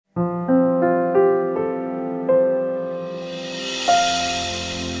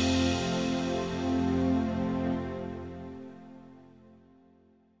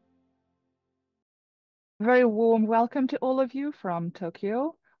very warm welcome to all of you from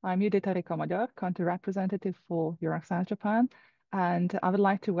Tokyo. I'm Yudita Rikomodo, country representative for EURAXESS Japan, and I would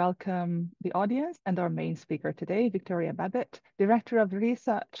like to welcome the audience and our main speaker today, Victoria Babbitt, Director of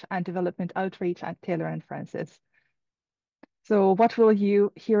Research and Development Outreach at Taylor and Francis. So what will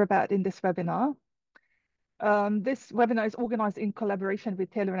you hear about in this webinar? This webinar is organized in collaboration with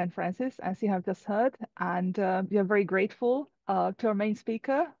Taylor and Francis, as you have just heard, and we are very grateful to our main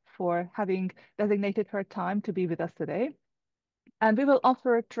speaker for having designated her time to be with us today. And we will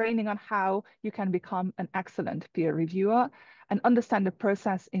offer training on how you can become an excellent peer reviewer and understand the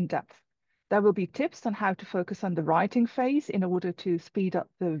process in depth. There will be tips on how to focus on the writing phase in order to speed up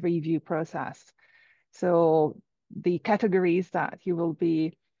the review process. So the categories that you will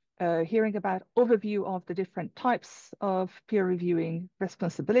be hearing about: overview of the different types of peer reviewing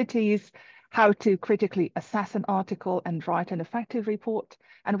responsibilities, how to critically assess an article and write an effective report,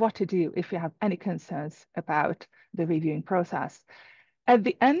 and what to do if you have any concerns about the reviewing process. At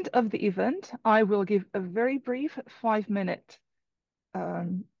the end of the event, I will give a very brief 5-minute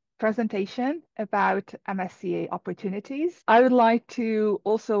presentation about MSCA opportunities. I would like to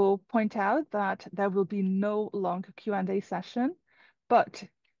also point out that there will be no long Q&A session, but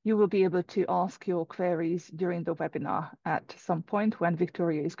you will be able to ask your queries during the webinar at some point when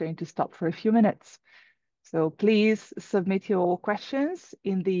Victoria is going to stop for a few minutes. So please submit your questions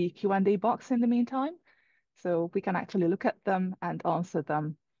in the Q&A box in the meantime, so we can actually look at them and answer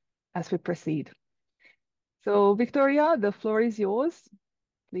them as we proceed. So Victoria, the floor is yours.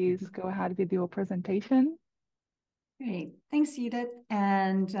 Please go ahead with your presentation. Great. Thanks, Judith,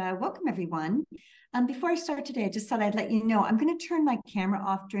 and welcome, everyone. Before I start today, I just thought I'd let you know I'm going to turn my camera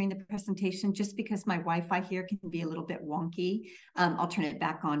off during the presentation just because my Wi-Fi here can be a little bit wonky. I'll turn it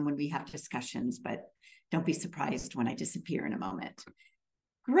back on when we have discussions, but don't be surprised when I disappear in a moment.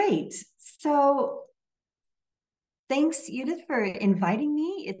 Great. So thanks, Judith, for inviting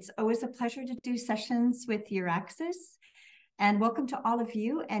me. It's always a pleasure to do sessions with EURAXESS. And welcome to all of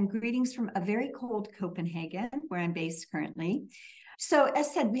you, and greetings from a very cold Copenhagen, where I'm based currently. So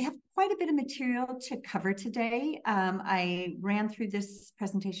as said, we have quite a bit of material to cover today. I ran through this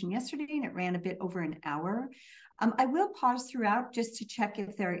presentation yesterday, and it ran a bit over an hour. I will pause throughout just to check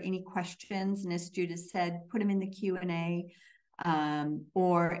if there are any questions. And as Judith said, put them in the Q&A.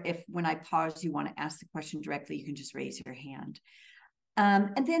 Or if when I pause, you want to ask the question directly, you can just raise your hand.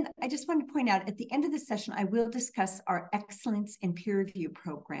 And then I just want to point out at the end of the session, I will discuss our Excellence in Peer Review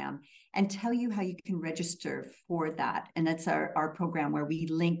program and tell you how you can register for that. And that's our program where we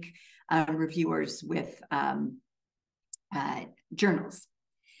link reviewers with journals.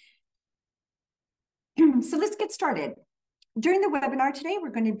 So let's get started. During the webinar today, we're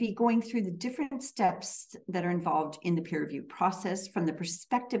going to be going through the different steps that are involved in the peer review process from the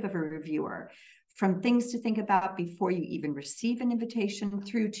perspective of a reviewer, from things to think about before you even receive an invitation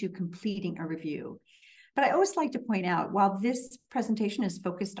through to completing a review. But I always like to point out, while this presentation is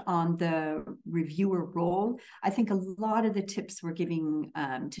focused on the reviewer role, I think a lot of the tips we're giving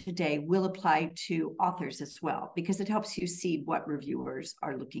today will apply to authors as well, because it helps you see what reviewers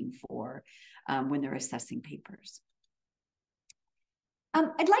are looking for when they're assessing papers.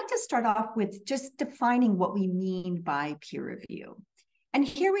 I'd like to start off with just defining what we mean by peer review. And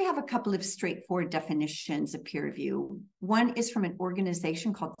here we have a couple of straightforward definitions of peer review. One is from an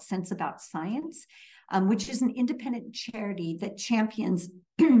organization called Sense About Science, which is an independent charity that champions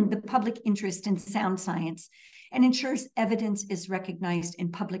the public interest in sound science and ensures evidence is recognized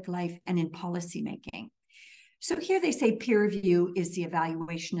in public life and in policymaking. So here they say peer review is the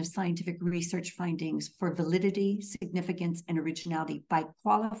evaluation of scientific research findings for validity, significance, and originality by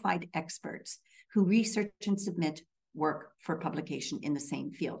qualified experts who research and submit work for publication in the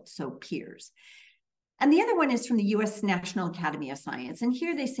same field, so peers. And the other one is from the US National Academy of Science. And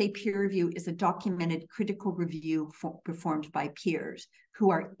here they say peer review is a documented critical review performed by peers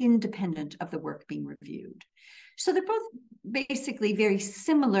who are independent of the work being reviewed. So they're both basically very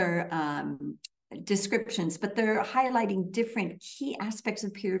similar descriptions, but they're highlighting different key aspects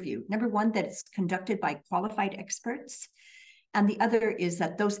of peer review. Number one, that it's conducted by qualified experts. And the other is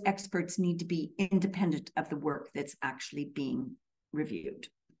that those experts need to be independent of the work that's actually being reviewed.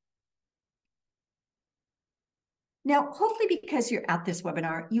 Now, hopefully because you're at this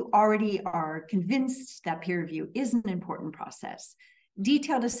webinar, you already are convinced that peer review is an important process.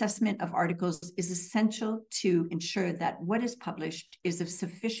 Detailed assessment of articles is essential to ensure that what is published is of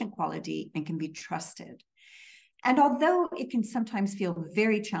sufficient quality and can be trusted. And although it can sometimes feel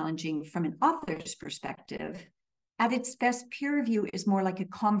very challenging from an author's perspective, at its best, peer review is more like a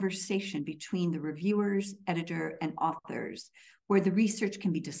conversation between the reviewers, editor, and authors, where the research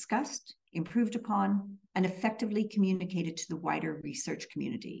can be discussed, improved upon, and effectively communicated to the wider research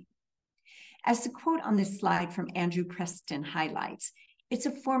community. As the quote on this slide from Andrew Preston highlights, it's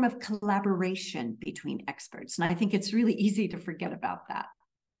a form of collaboration between experts, and I think it's really easy to forget about that.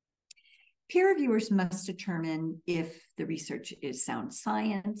 Peer reviewers must determine if the research is sound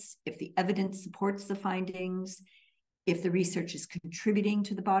science, if the evidence supports the findings, if the research is contributing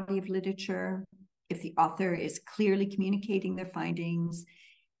to the body of literature, if the author is clearly communicating their findings,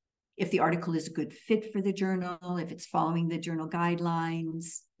 if the article is a good fit for the journal, if it's following the journal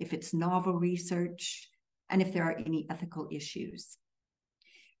guidelines, if it's novel research, and if there are any ethical issues.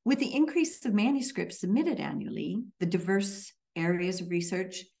 With the increase of manuscripts submitted annually, the diverse areas of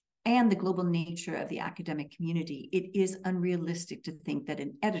research, and the global nature of the academic community, it is unrealistic to think that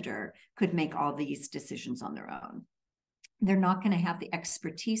an editor could make all these decisions on their own. They're not going to have the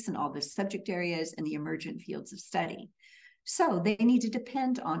expertise in all the subject areas and the emergent fields of study. So they need to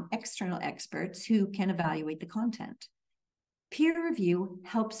depend on external experts who can evaluate the content. Peer review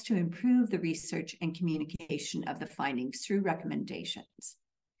helps to improve the research and communication of the findings through recommendations.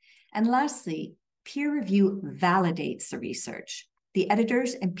 And lastly, peer review validates the research. The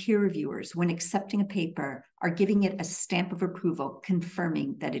editors and peer reviewers, when accepting a paper, are giving it a stamp of approval,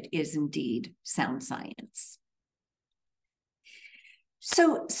 confirming that it is indeed sound science.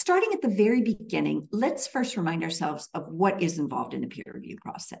 So starting at the very beginning, let's first remind ourselves of what is involved in the peer review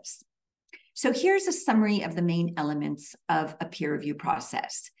process. So here's a summary of the main elements of a peer review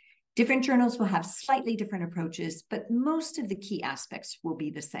process. Different journals will have slightly different approaches, but most of the key aspects will be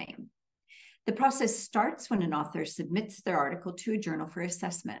the same. The process starts when an author submits their article to a journal for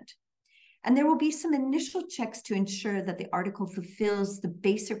assessment. And there will be some initial checks to ensure that the article fulfills the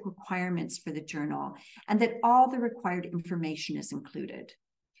basic requirements for the journal and that all the required information is included.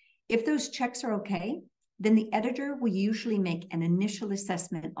 If those checks are okay, then the editor will usually make an initial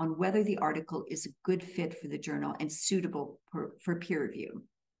assessment on whether the article is a good fit for the journal and suitable for peer review.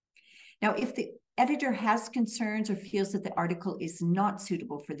 Now, if the editor has concerns or feels that the article is not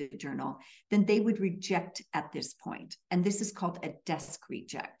suitable for the journal, then they would reject at this point. And this is called a desk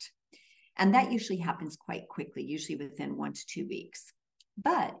reject. And that usually happens quite quickly, usually within 1 to 2 weeks.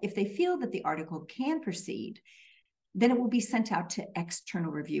 But if they feel that the article can proceed, then it will be sent out to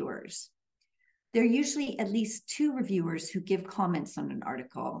external reviewers. There are usually at least 2 reviewers who give comments on an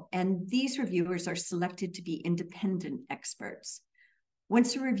article, and these reviewers are selected to be independent experts.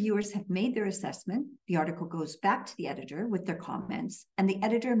 Once the reviewers have made their assessment, the article goes back to the editor with their comments, and the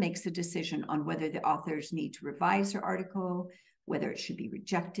editor makes a decision on whether the authors need to revise their article, whether it should be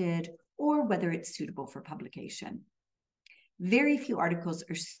rejected, or whether it's suitable for publication. Very few articles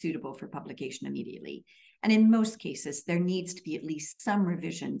are suitable for publication immediately, and in most cases, there needs to be at least some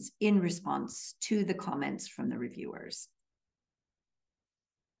revisions in response to the comments from the reviewers.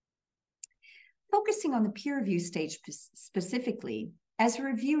 Focusing on the peer review stage specifically, as a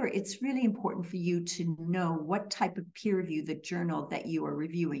reviewer, it's really important for you to know what type of peer review the journal that you are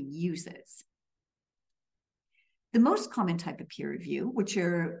reviewing uses. The most common type of peer review, which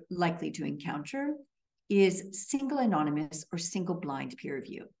you're likely to encounter, is single anonymous or single blind peer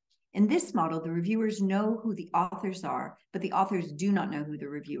review. In this model, the reviewers know who the authors are, but the authors do not know who the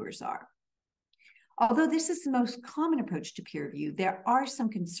reviewers are. Although this is the most common approach to peer review, there are some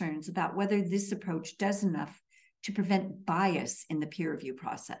concerns about whether this approach does enough to prevent bias in the peer review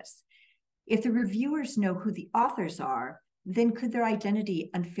process. If the reviewers know who the authors are, then could their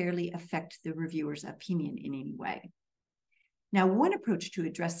identity unfairly affect the reviewer's opinion in any way? Now, one approach to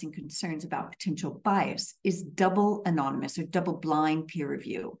addressing concerns about potential bias is double anonymous or double blind peer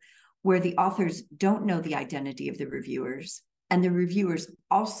review, where the authors don't know the identity of the reviewers, and the reviewers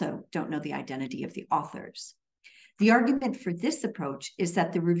also don't know the identity of the authors. The argument for this approach is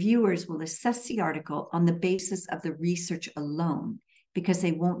that the reviewers will assess the article on the basis of the research alone, because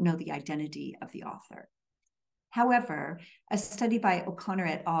they won't know the identity of the author. However, a study by O'Connor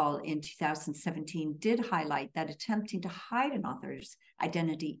et al. In 2017 did highlight that attempting to hide an author's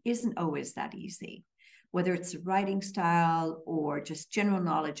identity isn't always that easy, whether it's a writing style or just general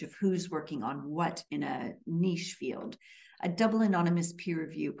knowledge of who's working on what in a niche field. A double anonymous peer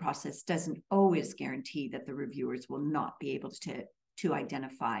review process doesn't always guarantee that the reviewers will not be able to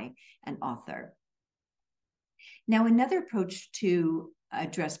identify an author. Now, another approach to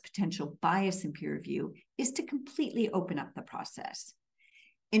address potential bias in peer review is to completely open up the process.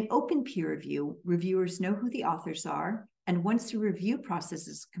 In open peer review, reviewers know who the authors are, and once the review process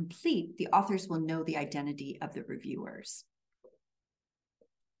is complete, the authors will know the identity of the reviewers.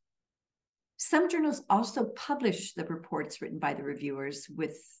 Some journals also publish the reports written by the reviewers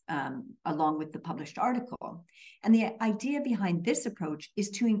along with the published article. And the idea behind this approach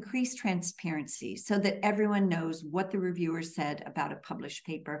is to increase transparency so that everyone knows what the reviewer said about a published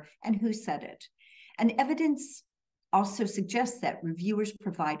paper and who said it. And evidence also suggests that reviewers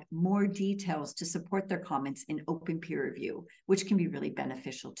provide more details to support their comments in open peer review, which can be really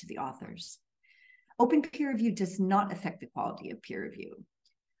beneficial to the authors. Open peer review does not affect the quality of peer review.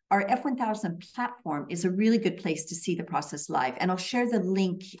 Our F1000 platform is a really good place to see the process live, and I'll share the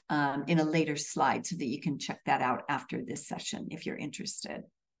link in a later slide so that you can check that out after this session if you're interested.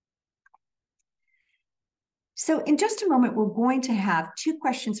 So in just a moment, we're going to have 2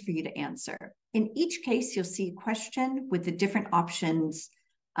 questions for you to answer. In each case, you'll see a question with the different options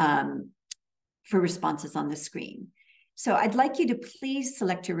for responses on the screen. So I'd like you to please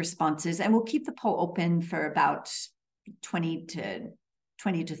select your responses, and we'll keep the poll open for about 20 to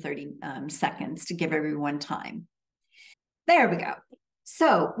 30 seconds to give everyone time. There we go.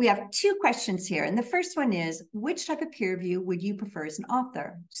 So we have 2 questions here. And the first one is, which type of peer review would you prefer as an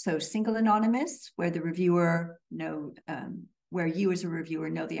author? So single anonymous, where the reviewer where you as a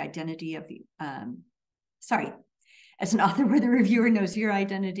reviewer know the identity of the, as an author where the reviewer knows your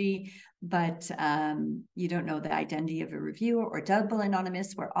identity, but you don't know the identity of a reviewer, or double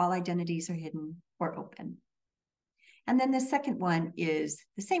anonymous, where all identities are hidden or open. And then the second one is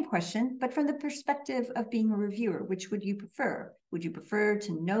the same question, but from the perspective of being a reviewer. Which would you prefer? Would you prefer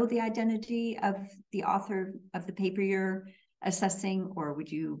to know the identity of the author of the paper you're assessing, or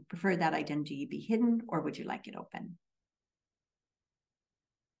would you prefer that identity be hidden, or would you like it open?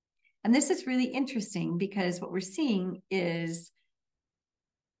 And this is really interesting because what we're seeing is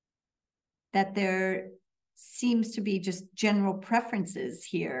that there seems to be just general preferences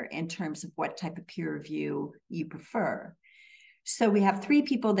here in terms of what type of peer review you prefer. So we have 3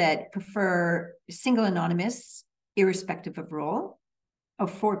 people that prefer single anonymous, irrespective of role. Oh,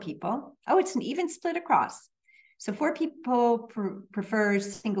 4 people. Oh, it's an even split across. So 4 people prefer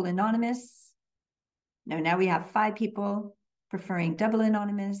single anonymous. No, now we have 5 people preferring double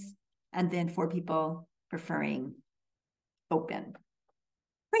anonymous, and then 4 people preferring open.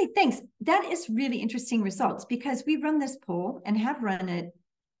 Great, thanks. That is really interesting results, because we run this poll and have run it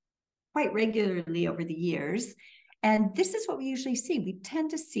quite regularly over the years. And this is what we usually see. We tend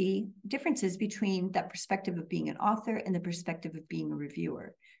to see differences between that perspective of being an author and the perspective of being a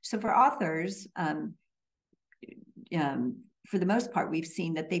reviewer. So for authors, for the most part, we've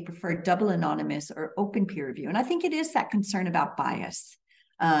seen that they prefer double anonymous or open peer review. And I think it is that concern about bias.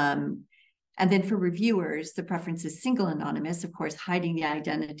 And then for reviewers, the preference is single anonymous, of course, hiding the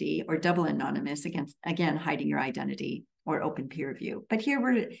identity, or double anonymous, again, hiding your identity, or open peer review. But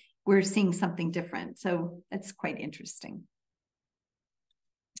here we're seeing something different. So that's quite interesting.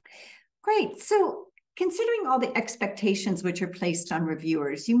 Great. So considering all the expectations which are placed on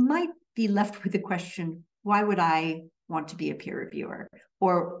reviewers, you might be left with the question, why would I want to be a peer reviewer?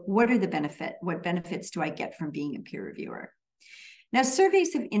 Or what benefits do I get from being a peer reviewer? Now,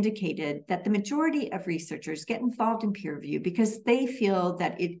 surveys have indicated that the majority of researchers get involved in peer review because they feel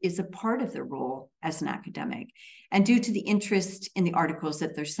that it is a part of their role as an academic, and due to the interest in the articles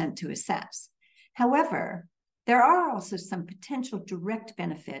that they're sent to assess. However, there are also some potential direct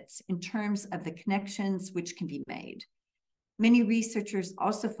benefits in terms of the connections which can be made. Many researchers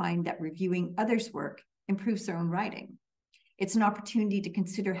also find that reviewing others' work improves their own writing. It's an opportunity to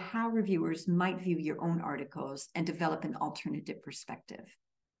consider how reviewers might view your own articles and develop an alternative perspective.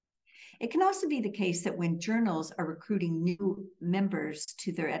 It can also be the case that when journals are recruiting new members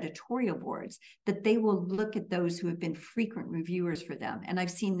to their editorial boards, that they will look at those who have been frequent reviewers for them. And I've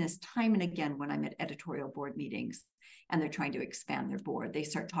seen this time and again when I'm at editorial board meetings and they're trying to expand their board. They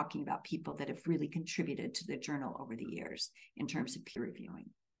start talking about people that have really contributed to the journal over the years in terms of peer reviewing.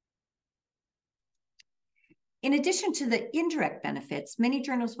 In addition to the indirect benefits, many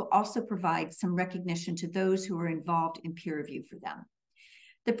journals will also provide some recognition to those who are involved in peer review for them.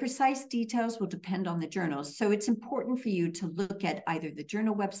 The precise details will depend on the journals, so it's important for you to look at either the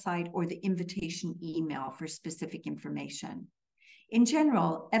journal website or the invitation email for specific information. In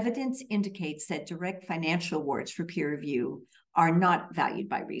general, evidence indicates that direct financial awards for peer review are not valued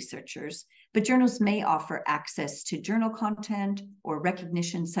by researchers, but journals may offer access to journal content or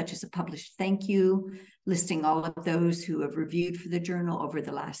recognition such as a published thank you, listing all of those who have reviewed for the journal over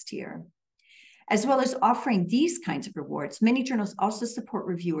the last year. As well as offering these kinds of rewards, many journals also support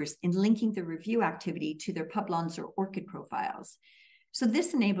reviewers in linking the review activity to their Publons or ORCID profiles. So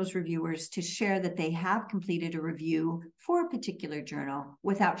this enables reviewers to share that they have completed a review for a particular journal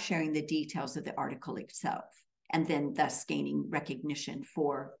without sharing the details of the article itself. and then thus gaining recognition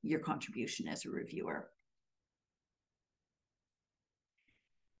for your contribution as a reviewer.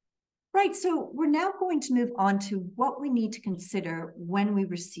 Right, so we're now going to move on to what we need to consider when we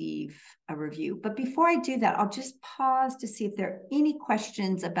receive a review. But before I do that, I'll just pause to see if there are any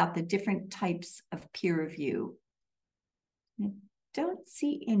questions about the different types of peer review. I don't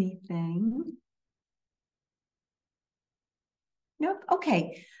see anything. Nope,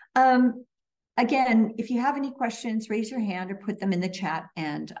 okay. Again, if you have any questions, raise your hand or put them in the chat,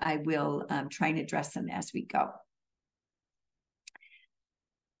 and I will try and address them as we go.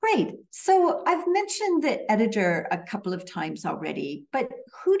 Great. So I've mentioned the editor a couple of times already, but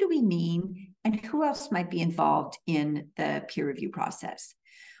who do we mean and who else might be involved in the peer review process?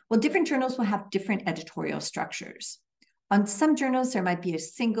 Well, different journals will have different editorial structures. On some journals, there might be a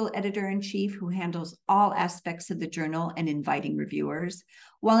single editor-in-chief who handles all aspects of the journal and inviting reviewers,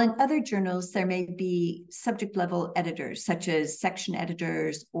 while in other journals, there may be subject-level editors, such as section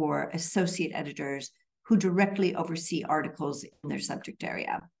editors or associate editors, who directly oversee articles in their subject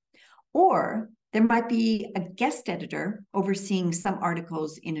area. Or there might be a guest editor overseeing some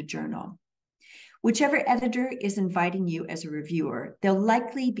articles in a journal. Whichever editor is inviting you as a reviewer, they'll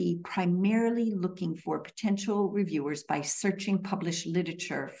likely be primarily looking for potential reviewers by searching published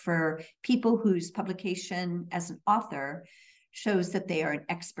literature for people whose publication as an author shows that they are an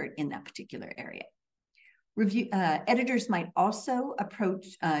expert in that particular area. Editors might also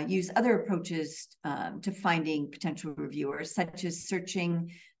use other approaches to finding potential reviewers, such as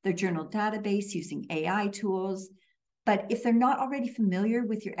searching their journal database using AI tools. But if they're not already familiar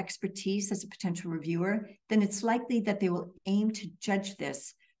with your expertise as a potential reviewer, then it's likely that they will aim to judge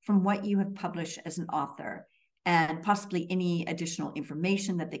this from what you have published as an author and possibly any additional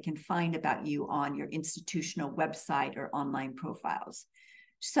information that they can find about you on your institutional website or online profiles.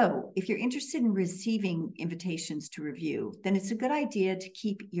 So if you're interested in receiving invitations to review, then it's a good idea to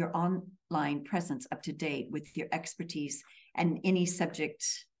keep your online presence up to date with your expertise and any subject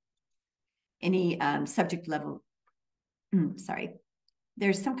level. Sorry,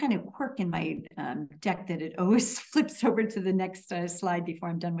 there's some kind of quirk in my deck that it always flips over to the next slide before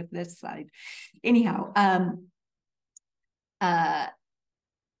I'm done with this slide. Anyhow,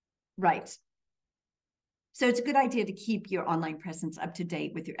 right. So it's a good idea to keep your online presence up to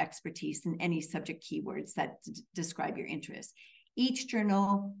date with your expertise and any subject keywords that describe your interests. Each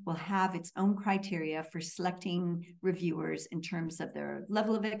journal will have its own criteria for selecting reviewers in terms of their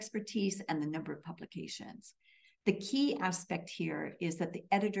level of expertise and the number of publications. The key aspect here is that the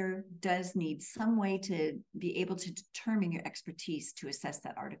editor does need some way to be able to determine your expertise to assess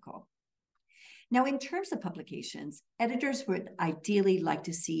that article. Now, in terms of publications, editors would ideally like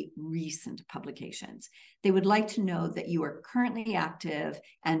to see recent publications. They would like to know that you are currently active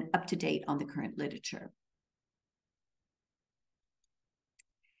and up to date on the current literature.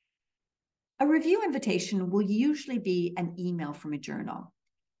 A review invitation will usually be an email from a journal.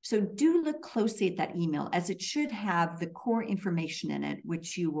 So do look closely at that email, as it should have the core information in it,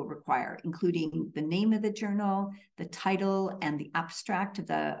 which you will require, including the name of the journal, the title, and the abstract of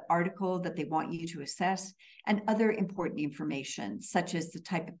the article that they want you to assess, and other important information, such as the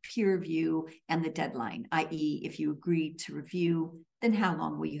type of peer review and the deadline, i.e., if you agree to review, then how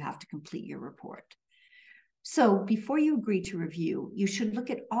long will you have to complete your report? So before you agree to review, you should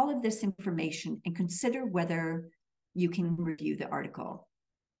look at all of this information and consider whether you can review the article.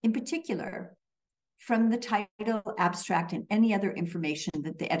 In particular, from the title, abstract, and any other information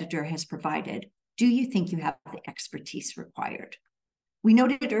that the editor has provided, do you think you have the expertise required? We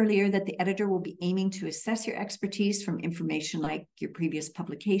noted earlier that the editor will be aiming to assess your expertise from information like your previous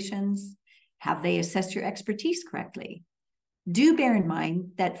publications. Have they assessed your expertise correctly? Do bear in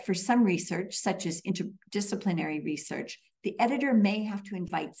mind that for some research, such as interdisciplinary research, the editor may have to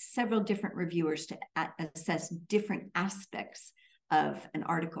invite several different reviewers to assess different aspects of an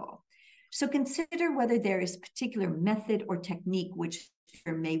article. So consider whether there is a particular method or technique which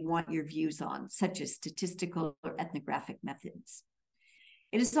you may want your views on, such as statistical or ethnographic methods.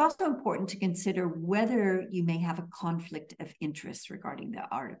 It is also important to consider whether you may have a conflict of interest regarding the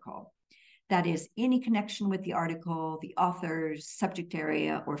article. That is, any connection with the article, the author's subject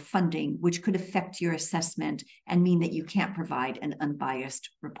area, or funding, which could affect your assessment and mean that you can't provide an unbiased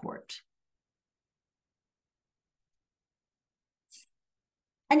report.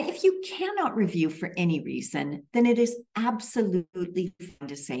 And if you cannot review for any reason, then it is absolutely fine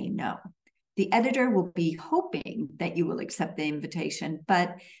to say no. The editor will be hoping that you will accept the invitation,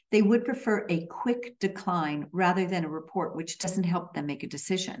 but they would prefer a quick decline rather than a report which doesn't help them make a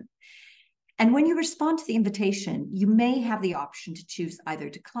decision. And when you respond to the invitation, you may have the option to choose either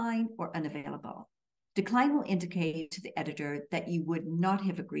decline or unavailable. Decline will indicate to the editor that you would not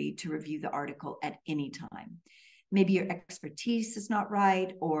have agreed to review the article at any time. Maybe your expertise is not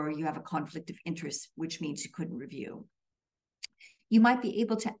right, or you have a conflict of interest, which means you couldn't review. You might be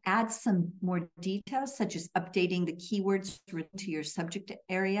able to add some more details, such as updating the keywords written to your subject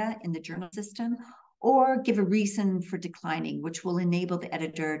area in the journal system, or give a reason for declining, which will enable the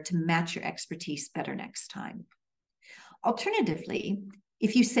editor to match your expertise better next time. Alternatively,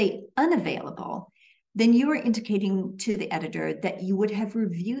 if you say unavailable, then you are indicating to the editor that you would have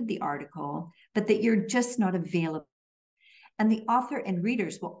reviewed the article, but that you're just not available. And the author and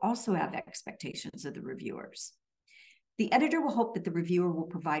readers will also have expectations of the reviewers. The editor will hope that the reviewer will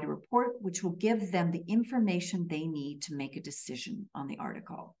provide a report which will give them the information they need to make a decision on the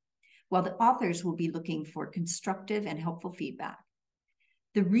article, while the authors will be looking for constructive and helpful feedback.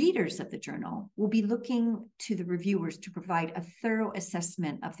 The readers of the journal will be looking to the reviewers to provide a thorough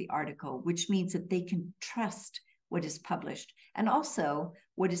assessment of the article, which means that they can trust what is published. And also,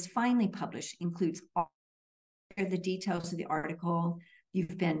 what is finally published includes all the details of the article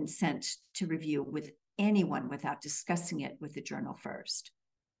you've been sent to review with anyone without discussing it with the journal first.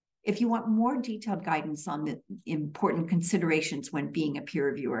 If you want more detailed guidance on the important considerations when being a peer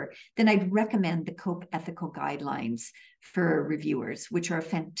reviewer, then I'd recommend the COPE Ethical Guidelines for Reviewers, which are a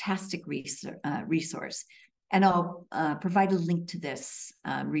fantastic resource. And I'll provide a link to this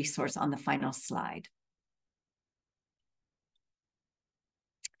resource on the final slide.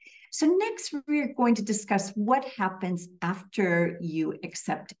 So next, we're going to discuss what happens after you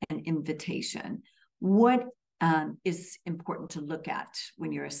accept an invitation. What is important to look at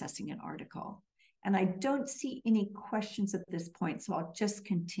when you're assessing an article. And I don't see any questions at this point, so I'll just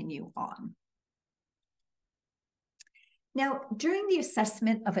continue on. Now, during the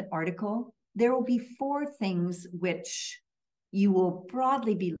assessment of an article, there will be 4 things which you will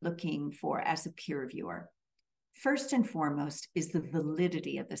broadly be looking for as a peer reviewer. First and foremost is the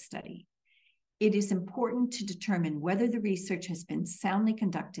validity of the study. It is important to determine whether the research has been soundly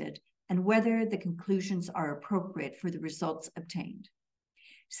conducted and whether the conclusions are appropriate for the results obtained.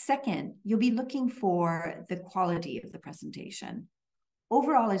 Second, you'll be looking for the quality of the presentation.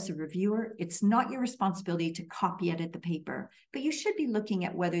 Overall, as a reviewer, it's not your responsibility to copy edit the paper, but you should be looking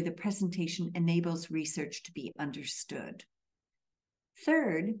at whether the presentation enables research to be understood.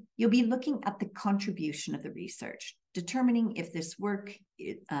 Third, you'll be looking at the contribution of the research, determining if this work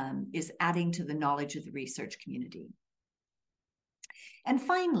is adding to the knowledge of the research community. And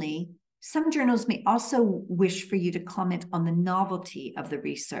finally, some journals may also wish for you to comment on the novelty of the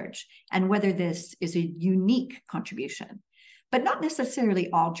research and whether this is a unique contribution, but not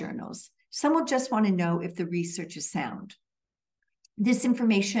necessarily all journals. Some will just want to know if the research is sound. This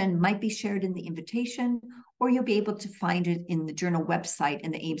information might be shared in the invitation, or you'll be able to find it in the journal website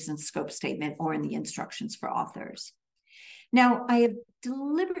in the aims and scope statement or in the instructions for authors. Now, I have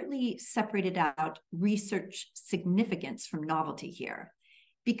deliberately separated out research significance from novelty here,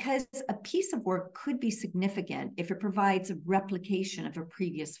 because a piece of work could be significant if it provides a replication of a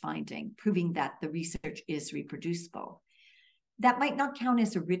previous finding, proving that the research is reproducible. That might not count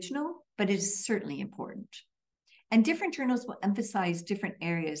as original, but it is certainly important. And different journals will emphasize different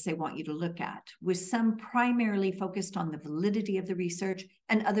areas they want you to look at, with some primarily focused on the validity of the research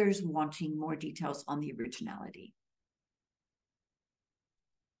and others wanting more details on the originality.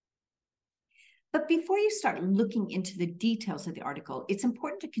 But before you start looking into the details of the article, it's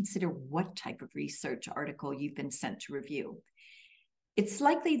important to consider what type of research article you've been sent to review. It's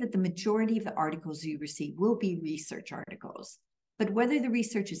likely that the majority of the articles you receive will be research articles, but whether the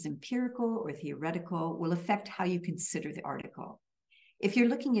research is empirical or theoretical will affect how you consider the article. If you're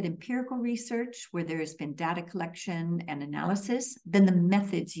looking at empirical research where there has been data collection and analysis, then the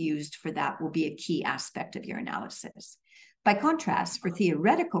methods used for that will be a key aspect of your analysis. By contrast, for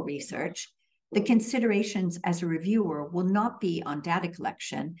theoretical research, the considerations as a reviewer will not be on data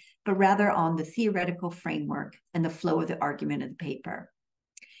collection, but rather on the theoretical framework and the flow of the argument of the paper.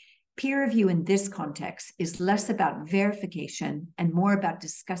 Peer review in this context is less about verification and more about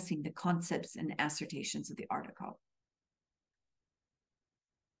discussing the concepts and assertions of the article.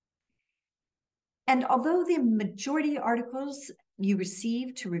 And although the majority of articles you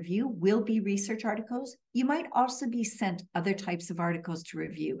receive to review will be research articles, you might also be sent other types of articles to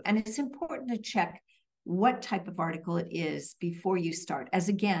review. And it's important to check what type of article it is before you start, as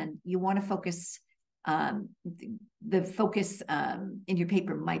again, you want to focus, the focus in your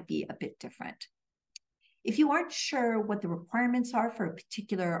paper might be a bit different. If you aren't sure what the requirements are for a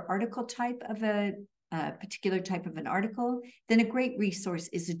particular article type of an article, then a great resource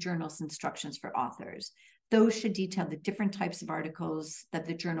is the journal's instructions for authors. Those should detail the different types of articles that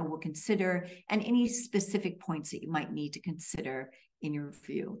the journal will consider and any specific points that you might need to consider in your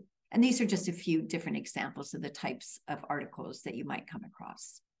review. And these are just a few different examples of the types of articles that you might come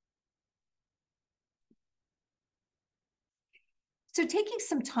across. So taking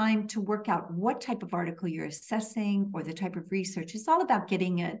some time to work out what type of article you're assessing or the type of research is all about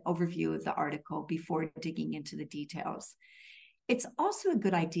getting an overview of the article before digging into the details. It's also a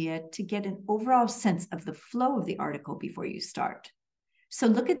good idea to get an overall sense of the flow of the article before you start. So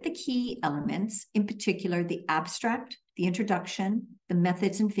look at the key elements, in particular, the abstract, the introduction, the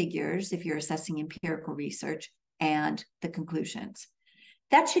methods and figures, if you're assessing empirical research, and the conclusions.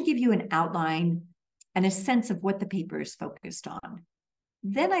 That should give you an outline and a sense of what the paper is focused on.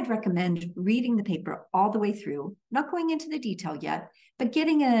 Then I'd recommend reading the paper all the way through, not going into the detail yet, but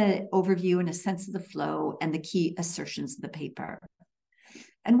getting an overview and a sense of the flow and the key assertions of the paper.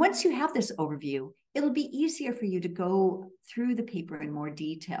 And once you have this overview, it'll be easier for you to go through the paper in more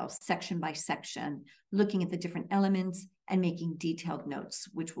detail, section by section, looking at the different elements and making detailed notes,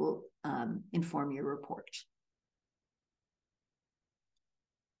 which will inform your report.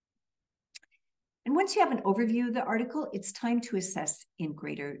 And once you have an overview of the article, it's time to assess in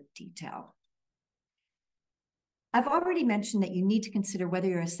greater detail. I've already mentioned that you need to consider whether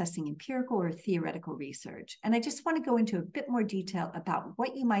you're assessing empirical or theoretical research. And I just want to go into a bit more detail about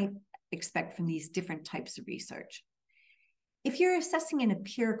what you might expect from these different types of research. If you're assessing an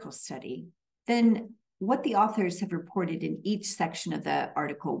empirical study, then what the authors have reported in each section of the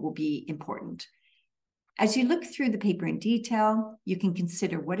article will be important. As you look through the paper in detail, you can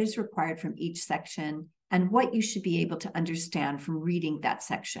consider what is required from each section and what you should be able to understand from reading that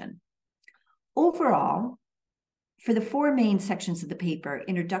section. Overall, for the four main sections of the paper,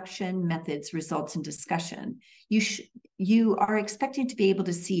 introduction, methods, results, and discussion, you are expecting to be able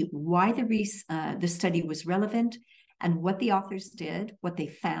to see why the study was relevant and what the authors did, what they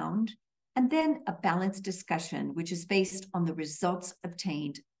found, and then a balanced discussion, which is based on the results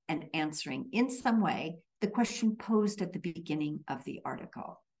obtained and answering in some way the question posed at the beginning of the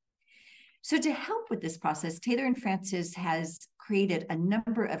article. So to help with this process, Taylor and Francis has created a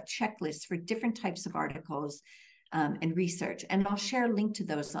number of checklists for different types of articles and research. And I'll share a link to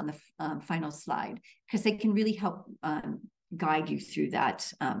those on the final slide because they can really help guide you through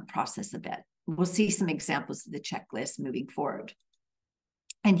that process a bit. We'll see some examples of the checklist moving forward.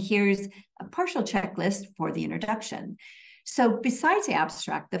 And here's a partial checklist for the introduction. So besides the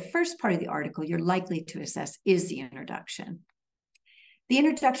abstract, the first part of the article you're likely to assess is the introduction. The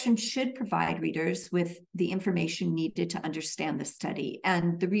introduction should provide readers with the information needed to understand the study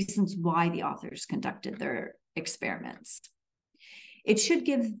and the reasons why the authors conducted their experiments. It should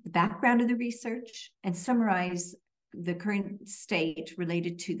give the background of the research and summarize the current state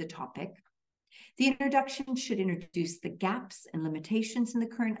related to the topic. The introduction should introduce the gaps and limitations in the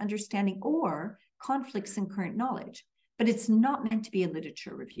current understanding or conflicts in current knowledge, but it's not meant to be a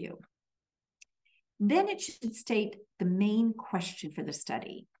literature review. Then it should state the main question for the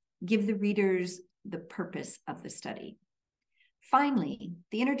study, give the readers the purpose of the study. Finally,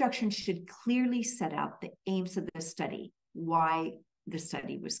 the introduction should clearly set out the aims of the study, why the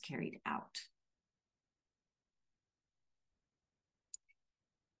study was carried out.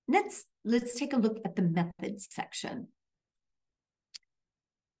 Let's take a look at the methods section.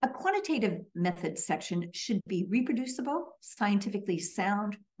 A quantitative methods section should be reproducible, scientifically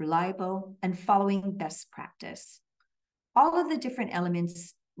sound, reliable, and following best practice. All of the different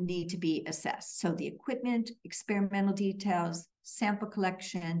elements need to be assessed. So the equipment, experimental details, sample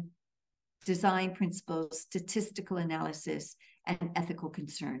collection, design principles, statistical analysis, and ethical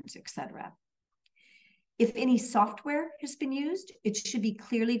concerns, etc. If any software has been used, it should be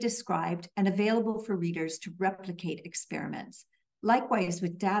clearly described and available for readers to replicate experiments. Likewise,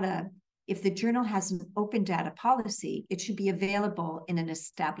 with data, if the journal has an open data policy, it should be available in an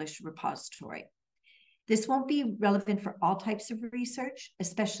established repository. This won't be relevant for all types of research,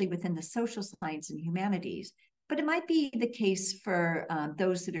 especially within the social science and humanities, but it might be the case for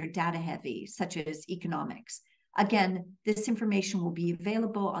those that are data heavy, such as economics. Again, this information will be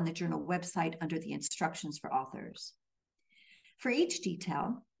available on the journal website under the instructions for authors. For each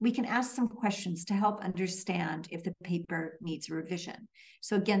detail, we can ask some questions to help understand if the paper needs a revision.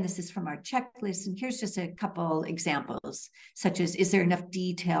 So again, this is from our checklist, and here's just a couple examples, such as, is there enough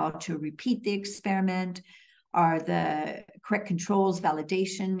detail to repeat the experiment? Are the correct controls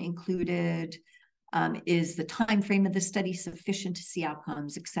validation included? Is the time frame of the study sufficient to see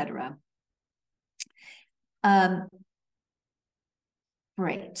outcomes, etc.?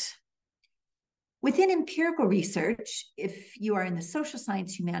 Great. Within empirical research, if you are in the social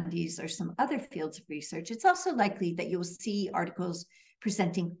science, humanities, or some other fields of research, it's also likely that you'll see articles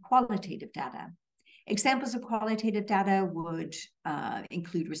presenting qualitative data. Examples of qualitative data would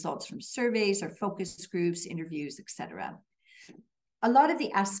include results from surveys or focus groups, interviews, etc. A lot of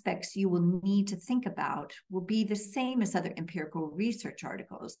the aspects you will need to think about will be the same as other empirical research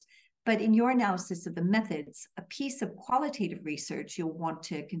articles, but in your analysis of the methods, a piece of qualitative research you'll want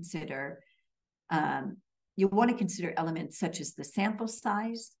to consider elements such as the sample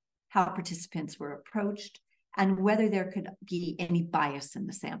size, how participants were approached, and whether there could be any bias in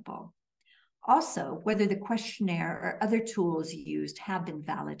the sample. Also, whether the questionnaire or other tools used have been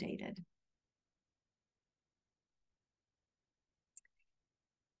validated.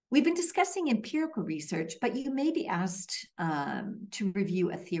 We've been discussing empirical research, but you may be asked to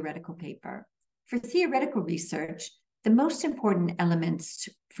review a theoretical paper. For theoretical research, the most important elements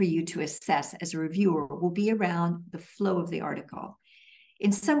for you to assess as a reviewer will be around the flow of the article.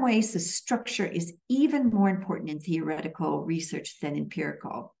 In some ways, the structure is even more important in theoretical research than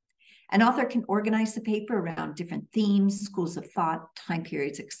empirical. An author can organize the paper around different themes, schools of thought, time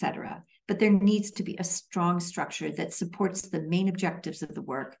periods, etc. But there needs to be a strong structure that supports the main objectives of the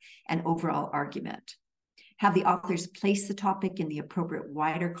work and overall argument. Have the authors place the topic in the appropriate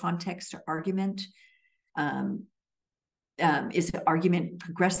wider context or argument? Is the argument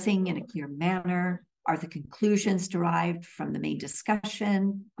progressing in a clear manner? Are the conclusions derived from the main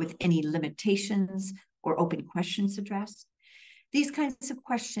discussion with any limitations or open questions addressed? These kinds of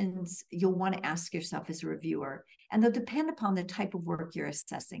questions you'll want to ask yourself as a reviewer, and they'll depend upon the type of work you're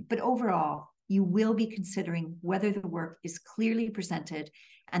assessing. But overall, you will be considering whether the work is clearly presented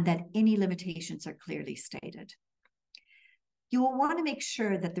and that any limitations are clearly stated. You will want to make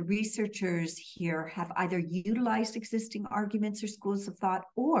sure that the researchers here have either utilized existing arguments or schools of thought,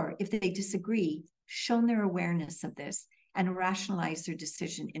 or if they disagree, shown their awareness of this and rationalized their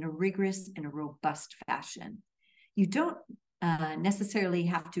decision in a rigorous and a robust fashion. You don't necessarily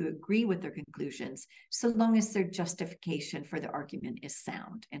have to agree with their conclusions, so long as their justification for the argument is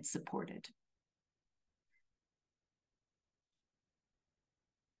sound and supported.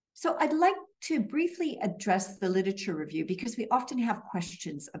 So I'd like to briefly address the literature review because we often have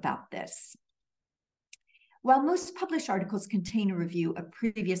questions about this. While most published articles contain a review of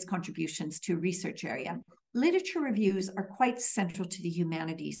previous contributions to a research area, literature reviews are quite central to the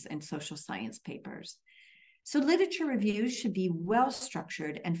humanities and social science papers. So literature reviews should be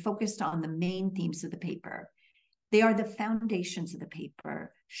well-structured and focused on the main themes of the paper. They are the foundations of the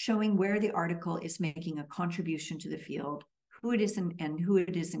paper, showing where the article is making a contribution to the field, who it is and who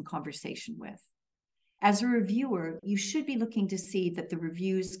it is in conversation with. As a reviewer, you should be looking to see that the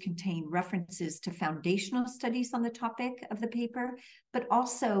reviews contain references to foundational studies on the topic of the paper, but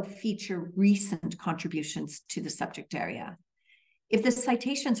also feature recent contributions to the subject area. If the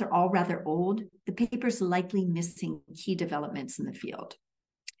citations are all rather old, the paper is likely missing key developments in the field.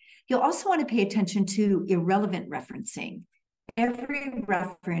 You'll also want to pay attention to irrelevant referencing. Every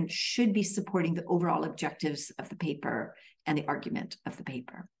reference should be supporting the overall objectives of the paper and the argument of the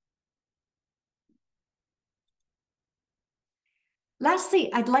paper.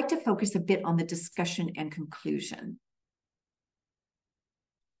 Lastly, I'd like to focus a bit on the discussion and conclusion.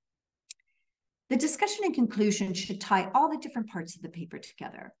 The discussion and conclusion should tie all the different parts of the paper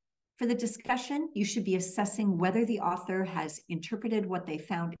together. For the discussion, you should be assessing whether the author has interpreted what they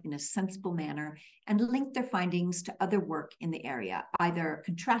found in a sensible manner and linked their findings to other work in the area, either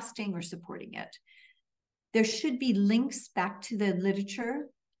contrasting or supporting it. There should be links back to the literature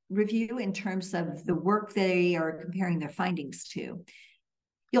review in terms of the work they are comparing their findings to.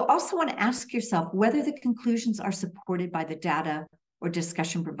 You'll also want to ask yourself whether the conclusions are supported by the data or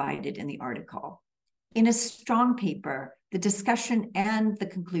discussion provided in the article. In a strong paper, the discussion and the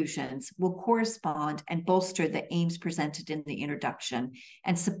conclusions will correspond and bolster the aims presented in the introduction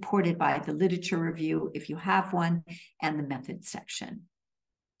and supported by the literature review, if you have one, and the methods section.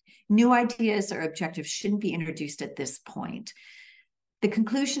 New ideas or objectives shouldn't be introduced at this point. The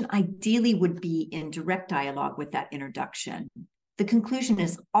conclusion ideally would be in direct dialogue with that introduction. The conclusion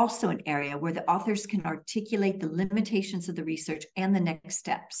is also an area where the authors can articulate the limitations of the research and the next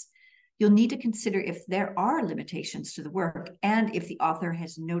steps. You'll need to consider if there are limitations to the work and if the author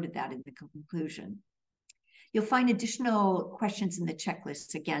has noted that in the conclusion. You'll find additional questions in the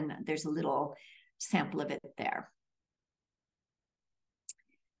checklist. Again, there's a little sample of it there.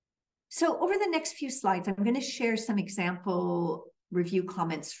 So over the next few slides, I'm going to share some example review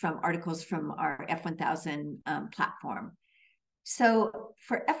comments from articles from our F1000 platform. So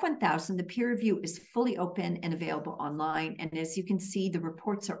for F1000, the peer review is fully open and available online. And as you can see, the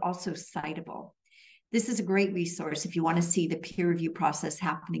reports are also citable. This is a great resource if you want to see the peer review process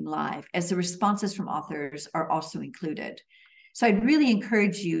happening live, as the responses from authors are also included. So I'd really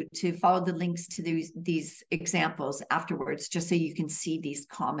encourage you to follow the links to these examples afterwards, just so you can see these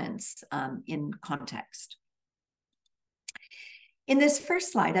comments in context. In this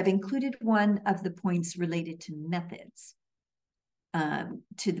first slide, I've included one of the points related to methods,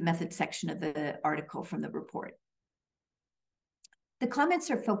 to the method section of the article from the report. The comments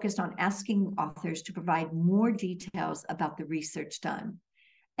are focused on asking authors to provide more details about the research done.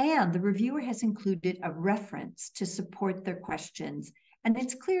 And the reviewer has included a reference to support their questions. And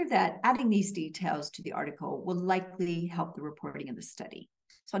it's clear that adding these details to the article will likely help the reporting of the study.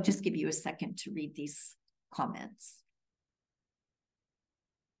 So I'll just give you a second to read these comments.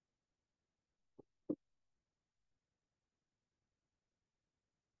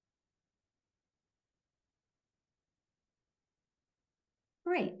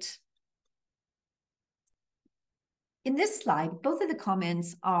 Great. In this slide, both of the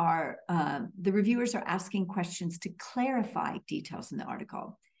comments are, the reviewers are asking questions to clarify details in the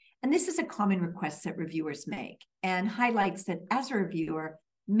article. And this is a common request that reviewers make, and highlights that as a reviewer,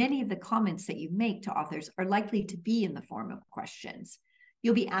 many of the comments that you make to authors are likely to be in the form of questions.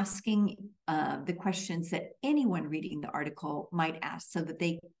 You'll be asking the questions that anyone reading the article might ask so that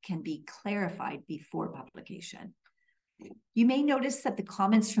they can be clarified before publication. You may notice that the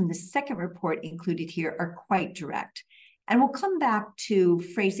comments from the second report included here are quite direct. And we'll come back to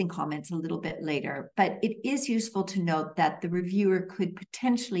phrasing comments a little bit later, but it is useful to note that the reviewer could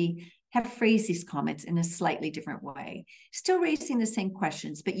potentially have phrased these comments in a slightly different way, still raising the same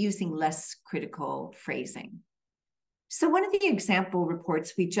questions, but using less critical phrasing. So one of the example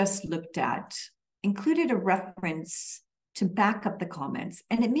reports we just looked at included a reference to back up the comments.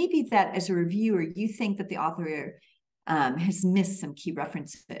 And it may be that as a reviewer, you think that the author has missed some key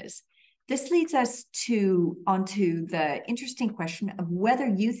references. This leads us onto the interesting question of whether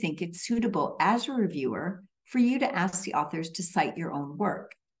you think it's suitable as a reviewer for you to ask the authors to cite your own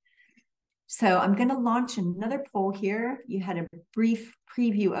work. So I'm going to launch another poll here. You had a brief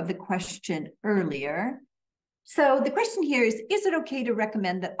preview of the question earlier. So the question here is it okay to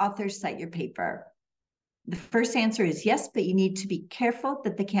recommend that authors cite your paper? The first answer is yes, but you need to be careful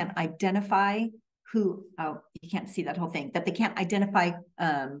that they can't identify who, you can't see that whole thing, that they can't identify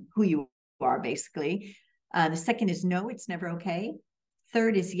who you are, basically. The second is no, it's never okay.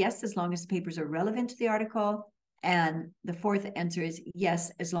 Third is yes, as long as the papers are relevant to the article. And the fourth answer is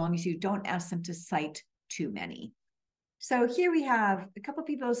yes, as long as you don't ask them to cite too many. So here we have a couple of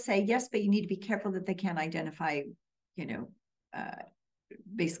people say yes, but you need to be careful that they can't identify,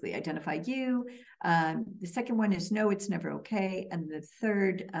 basically identify you. The second one is no, it's never okay. And the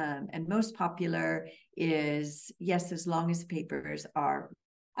third and most popular is yes, as long as the papers are.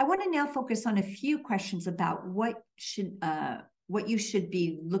 I want to now focus on a few questions about what you should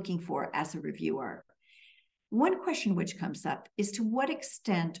be looking for as a reviewer. One question which comes up is to what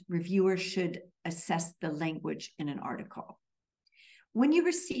extent reviewers should assess the language in an article. When you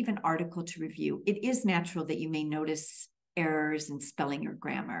receive an article to review, it is natural that you may notice errors in spelling or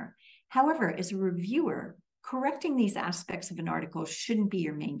grammar. However, as a reviewer, correcting these aspects of an article shouldn't be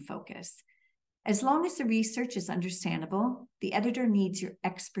your main focus. As long as the research is understandable, the editor needs your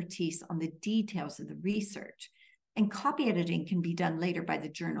expertise on the details of the research, and copy editing can be done later by the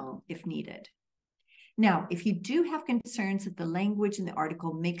journal if needed. Now, if you do have concerns that the language in the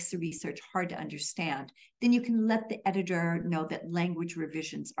article makes the research hard to understand, then you can let the editor know that language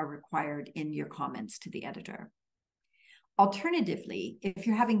revisions are required in your comments to the editor. Alternatively, if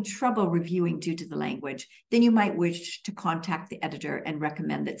you're having trouble reviewing due to the language, then you might wish to contact the editor and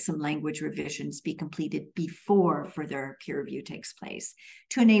recommend that some language revisions be completed before further peer review takes place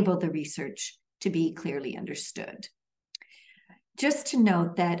to enable the research to be clearly understood. Just to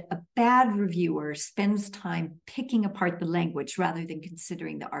note that a bad reviewer spends time picking apart the language rather than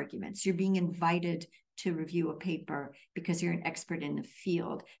considering the arguments. You're being invited to review a paper because you're an expert in the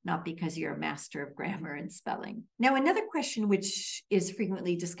field, not because you're a master of grammar and spelling. Now, another question which is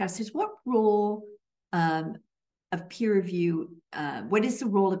frequently discussed is what role of peer review, what is the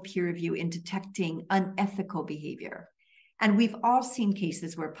role of peer review in detecting unethical behavior? And we've all seen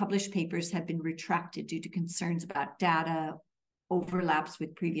cases where published papers have been retracted due to concerns about data, overlaps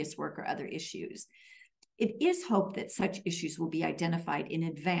with previous work, or other issues. It is hoped that such issues will be identified in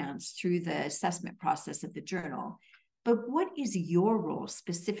advance through the assessment process of the journal. But what is your role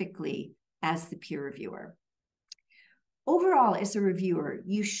specifically as the peer reviewer? Overall, as a reviewer,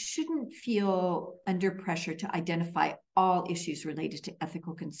 you shouldn't feel under pressure to identify all issues related to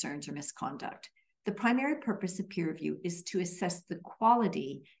ethical concerns or misconduct. the primary purpose of peer review is to assess the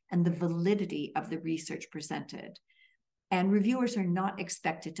quality and the validity of the research presented. And reviewers are not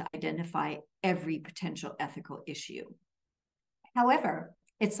expected to identify every potential ethical issue. However,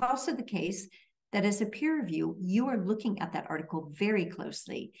 it's also the case that as a peer review, you are looking at that article very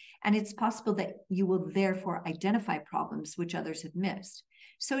closely, and it's possible that you will therefore identify problems which others have missed.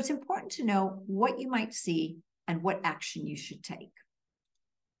 So it's important to know what you might see and what action you should take.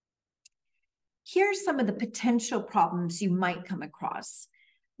 Here's some of the potential problems you might come across.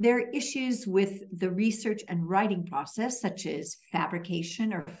 There are issues with the research and writing process, such as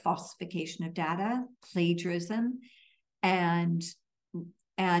fabrication or falsification of data, plagiarism, and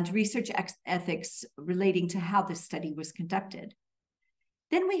research ethics relating to how this study was conducted.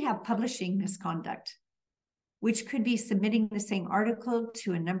 Then we have publishing misconduct, which could be submitting the same article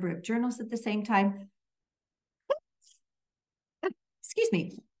to a number of journals at the same time,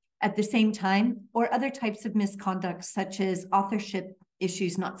 at the same time, or other types of misconduct, such as authorship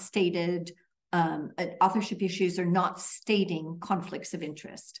issues not stated, authorship issues are not stating conflicts of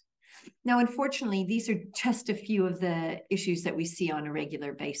interest. Now, unfortunately, these are just a few of the issues that we see on a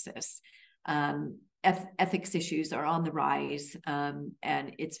regular basis. Ethics issues are on the rise, and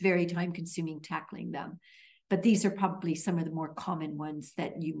it's very time-consuming tackling them. But these are probably some of the more common ones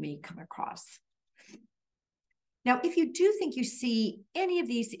that you may come across. Now, if you do think you see any of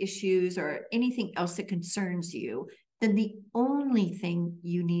these issues or anything else that concerns you, then the only thing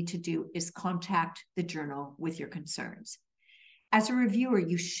you need to do is contact the journal with your concerns. As a reviewer,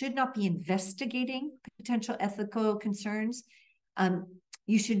 you should not be investigating potential ethical concerns.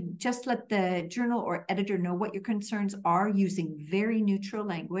 You should just let the journal or editor know what your concerns are using very neutral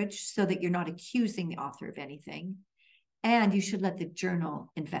language so that you're not accusing the author of anything. And you should let the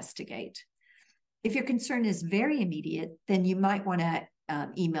journal investigate. If your concern is very immediate, then you might want to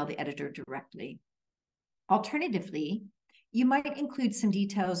email the editor directly. Alternatively, you might include some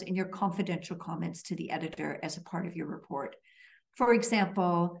details in your confidential comments to the editor as a part of your report. For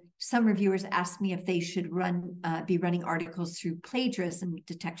example, some reviewers asked me if they should be running articles through plagiarism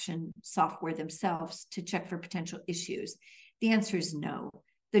detection software themselves to check for potential issues. The answer is no.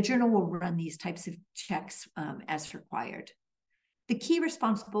 The journal will run these types of checks as required. The key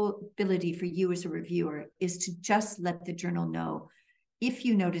responsibility for you as a reviewer is to just let the journal know if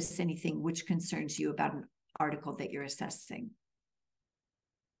you notice anything which concerns you about an article that you're assessing.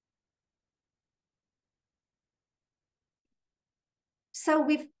 So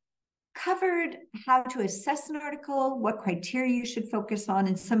we've covered how to assess an article, what criteria you should focus on,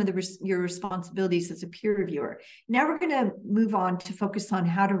 and some of your responsibilities as a peer reviewer. Now we're going to move on to focus on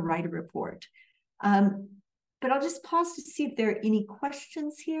how to write a report. But I'll just pause to see if there are any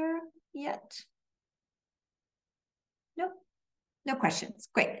questions here yet. Nope, no questions.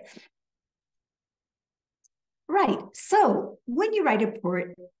 Great. Right, so when you write a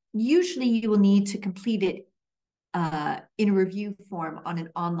report, usually you will need to complete it in a review form on an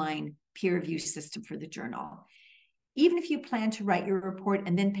online peer review system for the journal. Even if you plan to write your report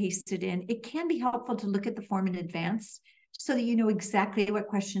and then paste it in, it can be helpful to look at the form in advance so that you know exactly what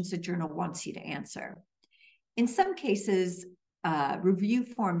questions the journal wants you to answer. In some cases, review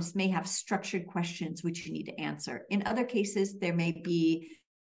forms may have structured questions which you need to answer. In other cases, there may be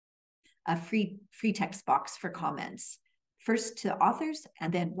a free text box for comments, first to the authors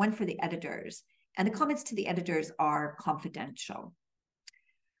and then one for the editors. And the comments to the editors are confidential.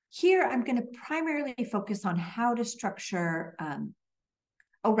 Here, I'm going to primarily focus on how to structure. And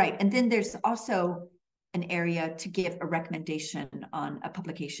then there's also an area to give a recommendation on a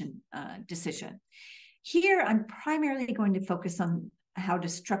publication decision. Here, I'm primarily going to focus on how to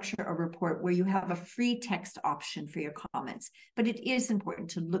structure a report where you have a free text option for your comments, but it is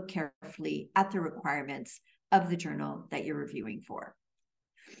important to look carefully at the requirements of the journal that you're reviewing for.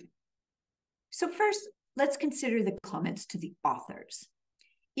 So first, let's consider the comments to the authors.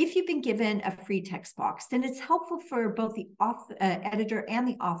 If you've been given a free text box, then it's helpful for both the editor and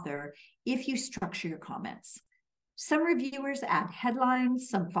the author if you structure your comments. Some reviewers add headlines,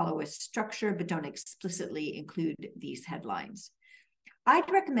 some follow a structure, but don't explicitly include these headlines. I'd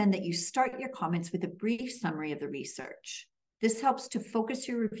recommend that you start your comments with a brief summary of the research. This helps to focus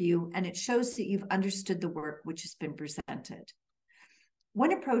your review, and it shows that you've understood the work which has been presented.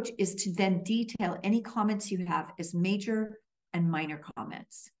 One approach is to then detail any comments you have as major and minor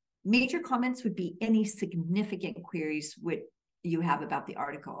comments. Major comments would be any significant queries you have about the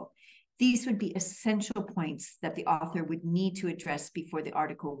article. These would be essential points that the author would need to address before the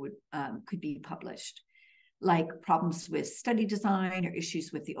article could be published, like problems with study design or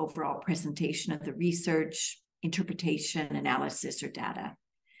issues with the overall presentation of the research, interpretation, analysis, or data.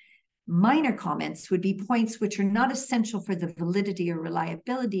 Minor comments would be points which are not essential for the validity or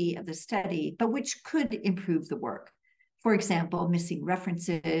reliability of the study, but which could improve the work. For example, missing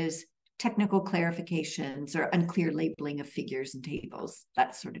references, technical clarifications, or unclear labeling of figures and tables,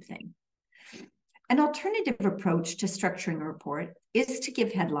 that sort of thing. An alternative approach to structuring a report is to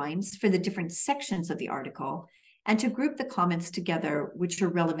give headlines for the different sections of the article and to group the comments together which are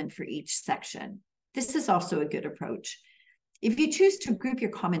relevant for each section. This is also a good approach. If you choose to group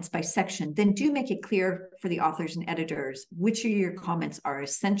your comments by section, then do make it clear for the authors and editors which of your comments are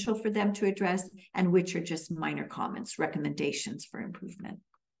essential for them to address and which are just minor comments, recommendations for improvement.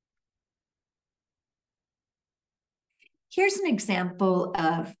 Here's an example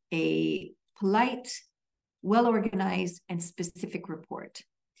of a polite, well-organized, and specific report.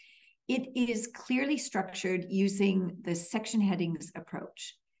 It is clearly structured using the section headings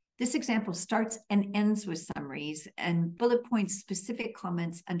approach. This example starts and ends with summaries and bullet points specific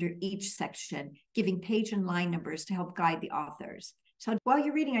comments under each section, giving page and line numbers to help guide the authors. So while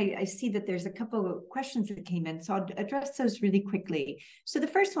you're reading, I see that there's a couple of questions that came in, so I'll address those really quickly. So the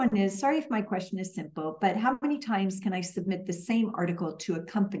first one is, sorry if my question is simple, but how many times can I submit the same article to a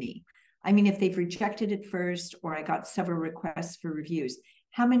company? I mean, if they've rejected it first, or I got several requests for reviews,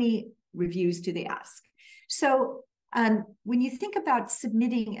 how many reviews do they ask? So when you think about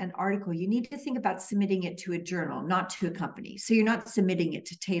submitting an article, you need to think about submitting it to a journal, not to a company. So you're not submitting it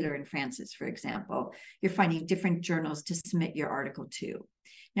to Taylor and Francis, for example. You're finding different journals to submit your article to.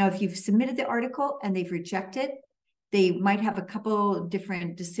 Now, if you've submitted the article and they've rejected, they might have a couple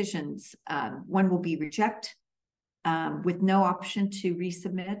different decisions. One will be reject with no option to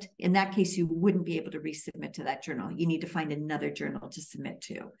resubmit. In that case, you wouldn't be able to resubmit to that journal. You need to find another journal to submit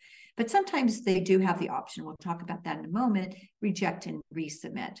to. But sometimes they do have the option, we'll talk about that in a moment, reject and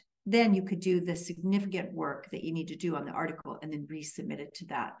resubmit. Then you could do the significant work that you need to do on the article and then resubmit it to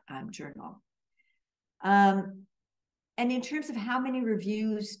that journal. And in terms of how many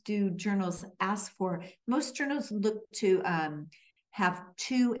reviews do journals ask for, most journals look to have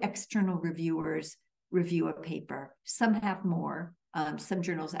 2 external reviewers review a paper. Some have more. Some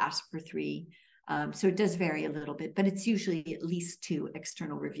journals ask for 3. So it does vary a little bit, but it's usually at least 2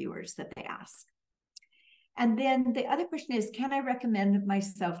 external reviewers that they ask. And then the other question is, can I recommend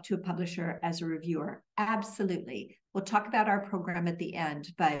myself to a publisher as a reviewer? Absolutely. We'll talk about our program at the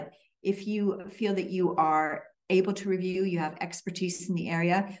end, but if you feel that you are able to review, you have expertise in the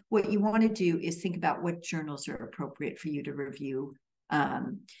area, what you want to do is think about what journals are appropriate for you to review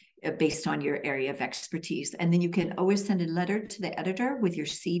based on your area of expertise. And then you can always send a letter to the editor with your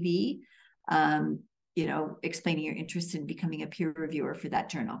CV, explaining your interest in becoming a peer reviewer for that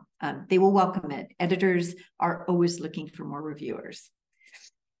journal. They will welcome it. Editors are always looking for more reviewers.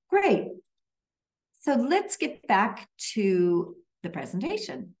 Great. So let's get back to the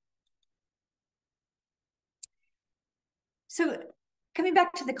presentation. So coming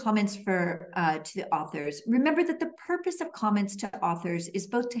back to the comments to the authors, remember that the purpose of comments to authors is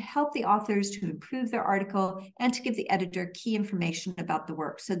both to help the authors to improve their article and to give the editor key information about the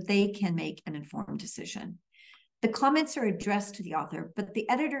work so they can make an informed decision. The comments are addressed to the author, but the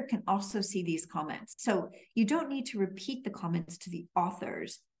editor can also see these comments. So you don't need to repeat the comments to the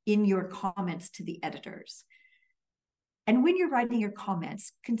authors in your comments to the editors. And when you're writing your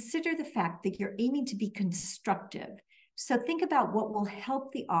comments, consider the fact that you're aiming to be constructive. So think about what will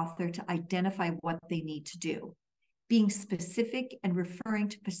help the author to identify what they need to do. Being specific and referring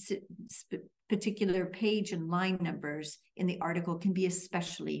to particular page and line numbers in the article can be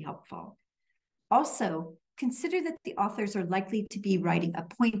especially helpful. Also, consider that the authors are likely to be writing a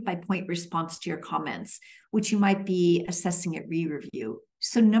point-by-point response to your comments, which you might be assessing at re-review.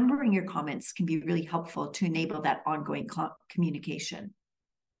 So numbering your comments can be really helpful to enable that ongoing communication.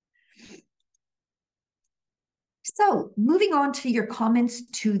 So moving on to your comments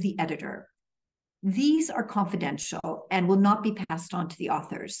to the editor. These are confidential and will not be passed on to the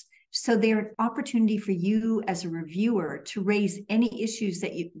authors. So they're an opportunity for you as a reviewer to raise any issues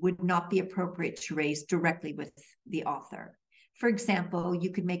that would not be appropriate to raise directly with the author. For example,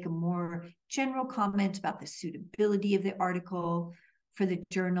 you could make a more general comment about the suitability of the article for the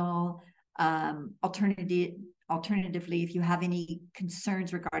journal. Alternatively, if you have any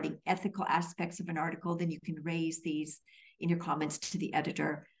concerns regarding ethical aspects of an article, then you can raise these in your comments to the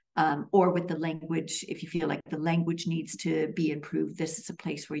editor, or with the language. If you feel like the language needs to be improved, this is a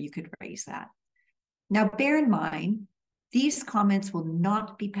place where you could raise that. Now, bear in mind, these comments will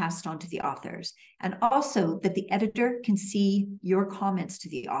not be passed on to the authors, and also that the editor can see your comments to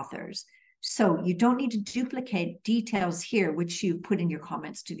the authors. So you don't need to duplicate details here, which you put in your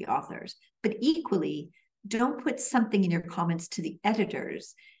comments to the authors, but equally, don't put something in your comments to the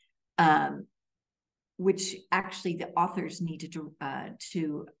editors which actually the authors need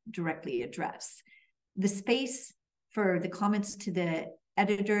to directly address. The space for the comments to the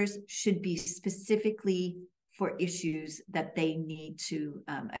editors should be specifically for issues that they need to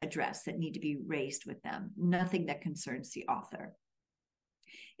address, that need to be raised with them, nothing that concerns the author.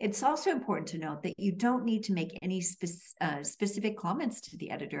 It's also important to note that you don't need to make any specific comments to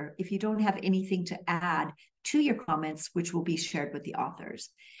the editor if you don't have anything to add to your comments, which will be shared with the authors.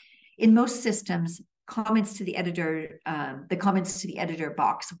 In most systems, comments to the editor, the comments to the editor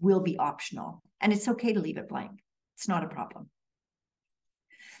box will be optional, and it's okay to leave it blank. It's not a problem.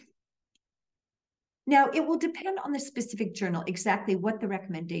 Now, it will depend on the specific journal exactly what the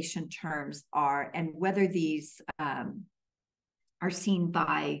recommendation terms are and whether these are seen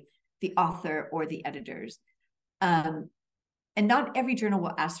by the author or the editors. And not every journal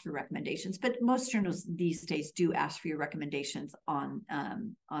will ask for recommendations, but most journals these days do ask for your recommendations on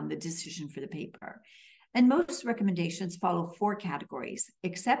the decision for the paper. And most recommendations follow 4 categories: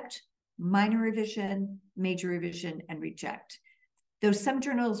 accept, minor revision, major revision, and reject. Though some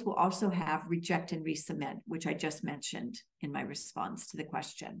journals will also have reject and resubmit, which I just mentioned in my response to the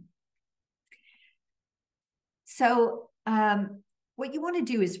question. So what you want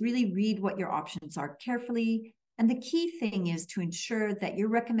to do is really read what your options are carefully. And the key thing is to ensure that your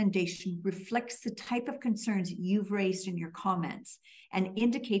recommendation reflects the type of concerns you've raised in your comments and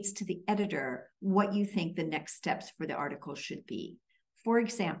indicates to the editor what you think the next steps for the article should be. For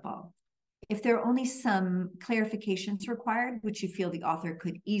example, if there are only some clarifications required, which you feel the author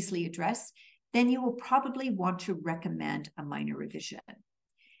could easily address, then you will probably want to recommend a minor revision.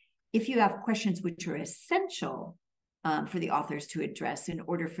 If you have questions which are essential for the authors to address in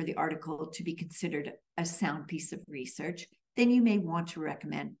order for the article to be considered a sound piece of research, then you may want to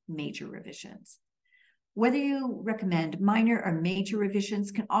recommend major revisions. Whether you recommend minor or major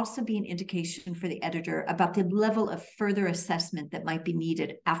revisions can also be an indication for the editor about the level of further assessment that might be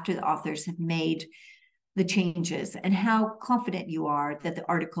needed after the authors have made the changes and how confident you are that the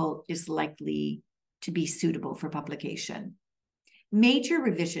article is likely to be suitable for publication. Major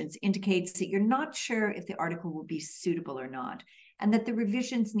revisions indicates that you're not sure if the article will be suitable or not, and that the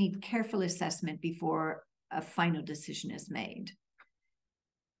revisions need careful assessment before a final decision is made.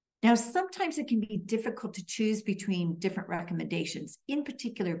 Now, sometimes it can be difficult to choose between different recommendations, in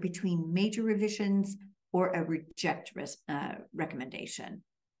particular between major revisions or a reject recommendation.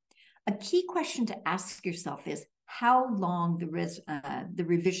 A key question to ask yourself is how long the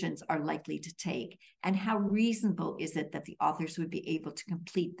revisions are likely to take, and how reasonable is it that the authors would be able to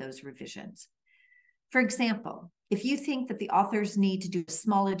complete those revisions. For example, if you think that the authors need to do a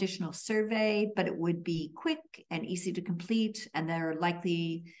small additional survey, but it would be quick and easy to complete, and they're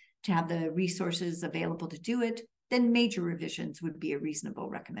likely to have the resources available to do it, then major revisions would be a reasonable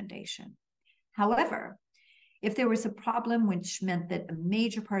recommendation. However, if there was a problem which meant that a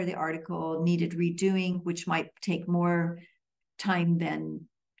major part of the article needed redoing, which might take more time than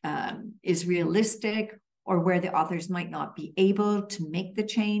is realistic, or where the authors might not be able to make the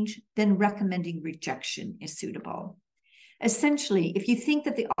change, then recommending rejection is suitable. Essentially, if you think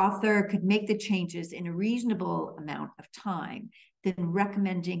that the author could make the changes in a reasonable amount of time, then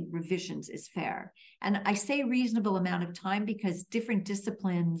recommending revisions is fair. And I say reasonable amount of time because different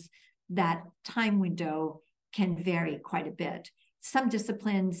disciplines, that time window can vary quite a bit. Some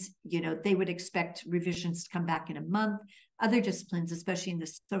disciplines, they would expect revisions to come back in a month. Other disciplines, especially in the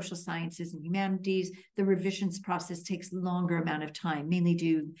social sciences and humanities, the revisions process takes a longer amount of time, mainly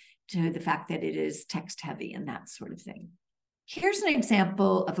due to the fact that it is text heavy and that sort of thing. Here's an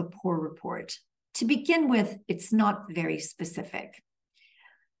example of a poor report. To begin with, it's not very specific.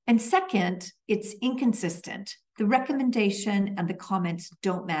 And second, it's inconsistent. The recommendation and the comments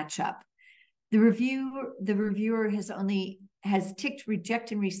don't match up. The reviewer has ticked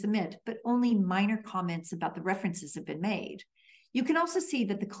reject and resubmit, but only minor comments about the references have been made. You can also see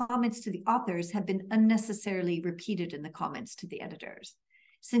that the comments to the authors have been unnecessarily repeated in the comments to the editors.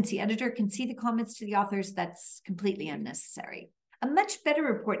 Since the editor can see the comments to the authors, that's completely unnecessary. A much better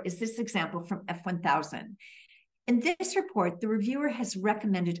report is this example from F1000. In this report, the reviewer has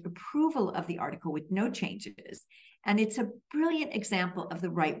recommended approval of the article with no changes, and it's a brilliant example of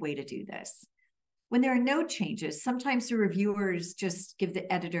the right way to do this. When there are no changes, sometimes the reviewers just give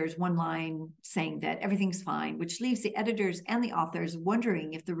the editors one line saying that everything's fine, which leaves the editors and the authors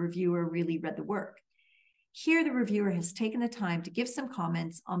wondering if the reviewer really read the work. Here, the reviewer has taken the time to give some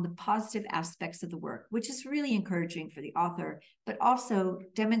comments on the positive aspects of the work, which is really encouraging for the author, but also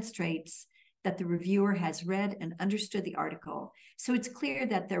demonstrates that the reviewer has read and understood the article. So it's clear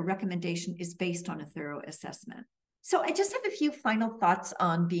that their recommendation is based on a thorough assessment. So I just have a few final thoughts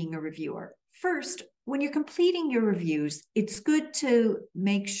on being a reviewer. First, when you're completing your reviews, it's good to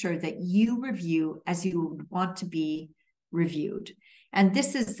make sure that you review as you would want to be reviewed. And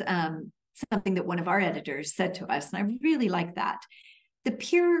this is something that one of our editors said to us, and I really like that. The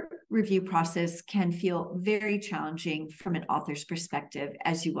peer review process can feel very challenging from an author's perspective,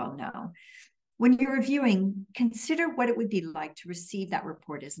 as you well know. When you're reviewing, consider what it would be like to receive that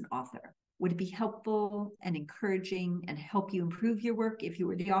report as an author. Would it be helpful and encouraging and help you improve your work if you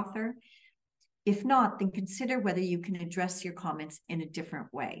were the author? If not, then consider whether you can address your comments in a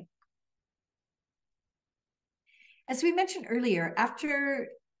different way. As we mentioned earlier, after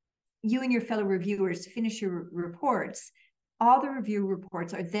you and your fellow reviewers finish your reports, all the review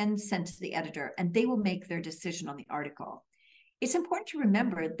reports are then sent to the editor, and they will make their decision on the article. It's important to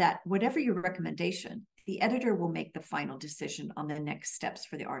remember that whatever your recommendation, the editor will make the final decision on the next steps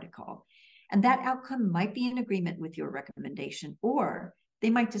for the article. And that outcome might be in agreement with your recommendation, or they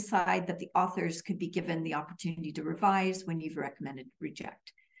might decide that the authors could be given the opportunity to revise when you've recommended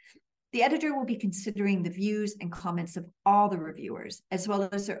reject. The editor will be considering the views and comments of all the reviewers, as well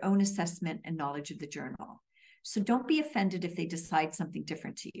as their own assessment and knowledge of the journal. So don't be offended if they decide something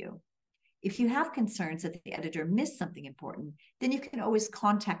different to you. If you have concerns that the editor missed something important, then you can always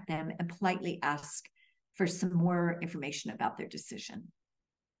contact them and politely ask for some more information about their decision.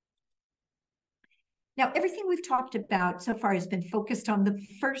 Now, everything we've talked about so far has been focused on the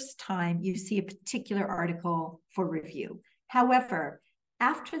first time you see a particular article for review. However,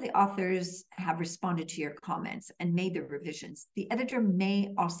 after the authors have responded to your comments and made their revisions, the editor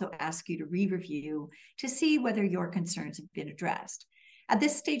may also ask you to re-review to see whether your concerns have been addressed. At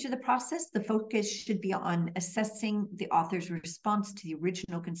this stage of the process, the focus should be on assessing the author's response to the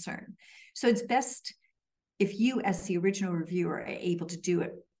original concern. So it's best if you, as the original reviewer, are able to do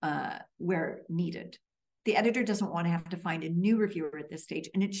it where needed. The editor doesn't want to have to find a new reviewer at this stage,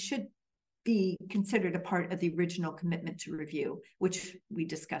 and it should be considered a part of the original commitment to review, which we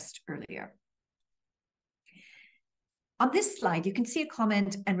discussed earlier. On this slide, you can see a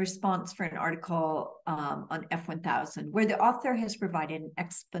comment and response for an article on F1000, where the author has provided an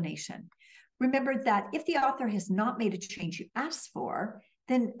explanation. Remember that if the author has not made a change you asked for,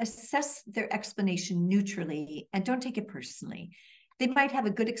 then assess their explanation neutrally and don't take it personally. They might have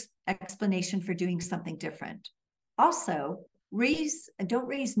a good explanation for doing something different. Also, don't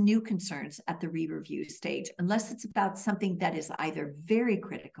raise new concerns at the re-review stage unless it's about something that is either very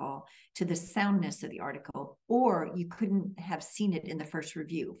critical to the soundness of the article or you couldn't have seen it in the first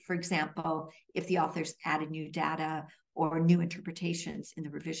review. For example, if the authors added new data or new interpretations in the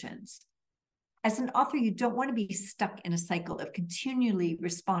revisions. As an author, you don't want to be stuck in a cycle of continually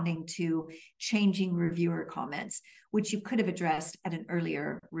responding to changing reviewer comments, which you could have addressed at an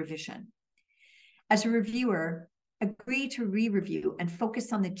earlier revision. As a reviewer, agree to re-review and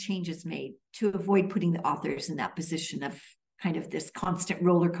focus on the changes made to avoid putting the authors in that position of kind of this constant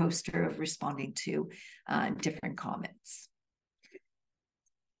roller coaster of responding to different comments.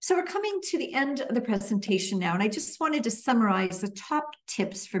 So we're coming to the end of the presentation now, and I just wanted to summarize the top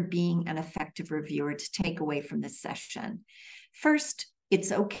tips for being an effective reviewer to take away from this session. First,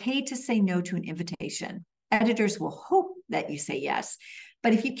 it's okay to say no to an invitation. Editors will hope that you say yes,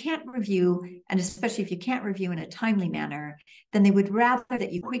 but if you can't review, and especially if you can't review in a timely manner, then they would rather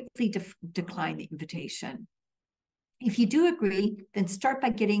that you quickly decline the invitation. If you do agree, then start by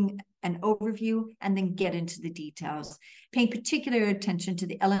getting an overview and then get into the details, paying particular attention to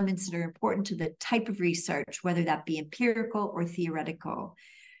the elements that are important to the type of research, whether that be empirical or theoretical.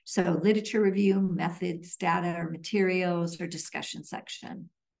 So literature review, methods, data, or materials, or discussion section.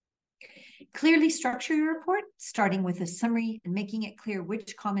 Clearly structure your report, starting with a summary and making it clear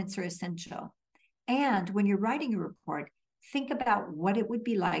which comments are essential. And when you're writing a report, think about what it would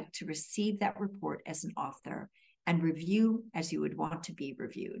be like to receive that report as an author and review as you would want to be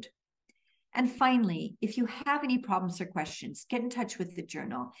reviewed. And finally, if you have any problems or questions, get in touch with the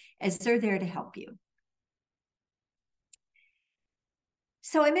journal as they're there to help you.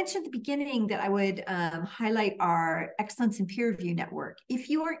 So I mentioned at the beginning that I would highlight our Excellence in Peer Review Network. If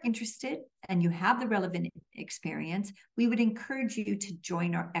you are interested and you have the relevant experience, we would encourage you to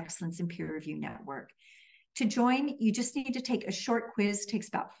join our Excellence in Peer Review Network. To join, you just need to take a short quiz, takes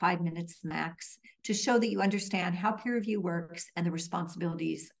about 5 minutes max, to show that you understand how peer review works and the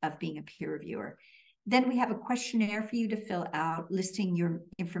responsibilities of being a peer reviewer. Then we have a questionnaire for you to fill out listing your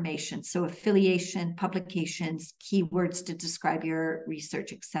information. So affiliation, publications, keywords to describe your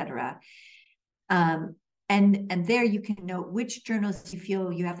research, etc. And there you can note which journals you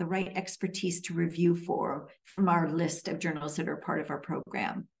feel you have the right expertise to review from our list of journals that are part of our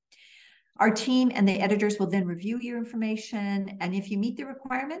program. Our team and the editors will then review your information. And if you meet the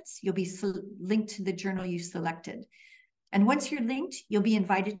requirements, you'll be linked to the journal you selected. And once you're linked, you'll be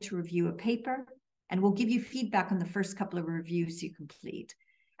invited to review a paper, and we'll give you feedback on the first couple of reviews you complete.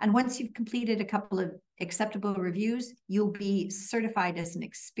 And once you've completed a couple of acceptable reviews, you'll be certified as an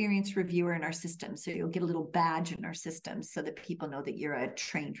experienced reviewer in our system. So you'll get a little badge in our system so that people know that you're a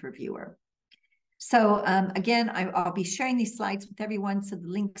trained reviewer. So again, I'll be sharing these slides with everyone, so the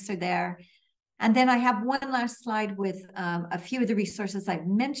links are there. And then I have one last slide with a few of the resources I've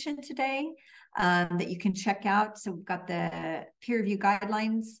mentioned today that you can check out. So we've got the peer review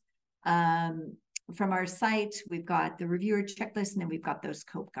guidelines from our site. We've got the reviewer checklist, and then we've got those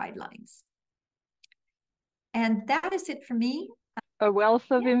COPE guidelines. And that is it for me. A wealth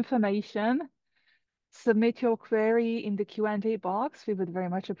of information. Submit your query in the Q&A box. We would very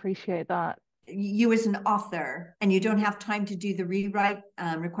much appreciate that. You as an author, and you don't have time to do the rewrite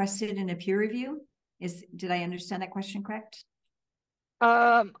requested in a peer review? Did I understand that question correct?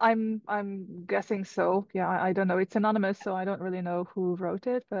 I'm guessing so. Yeah, I don't know. It's anonymous, so I don't really know who wrote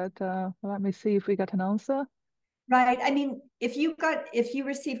it, but let me see if we got an answer. Right. I mean, if you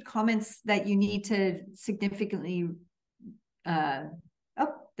received comments that you need to significantly,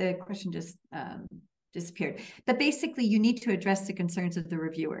 the question just disappeared. But basically, you need to address the concerns of the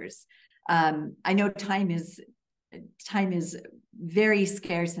reviewers. I know time is very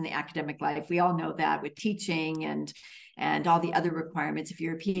scarce in the academic life. We all know that, with teaching and all the other requirements. If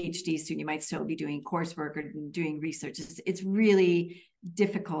you're a PhD student, you might still be doing coursework or doing research. It's really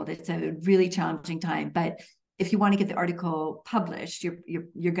difficult. It's a really challenging time. But if you want to get the article published,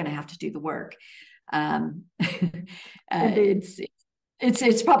 you're going to have to do the work.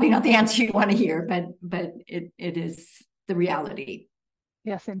 It's probably not the answer you want to hear, but it is the reality.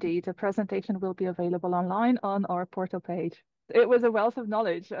 Yes, indeed. The presentation will be available online on our portal page. It was a wealth of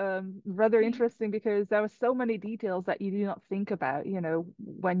knowledge, rather interesting, because there were so many details that you do not think about,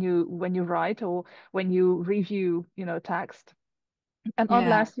 when you write or when you review, text. And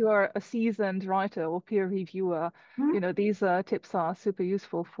unless you are a seasoned writer or peer reviewer, these tips are super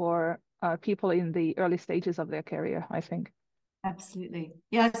useful for people in the early stages of their career, I think. Absolutely.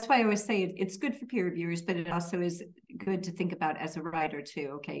 Yeah, that's why I always say it's good for peer reviewers, but it also is good to think about as a writer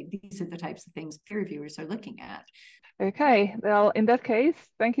too. Okay, these are the types of things peer reviewers are looking at. Okay, well, in that case,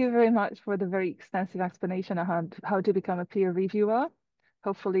 thank you very much for the very extensive explanation on how to become a peer reviewer.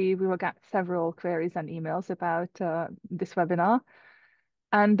 Hopefully, we will get several queries and emails about this webinar.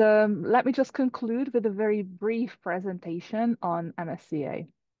 And let me just conclude with a very brief presentation on MSCA.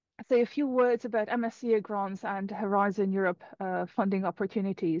 Say a few words about MSCA grants and Horizon Europe funding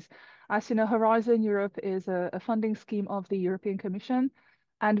opportunities. As you know, Horizon Europe is a funding scheme of the European Commission,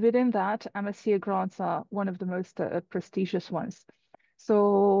 and within that, MSCA grants are one of the most prestigious ones.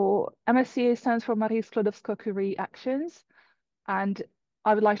 So MSCA stands for Marie Sklodowska-Curie Actions, and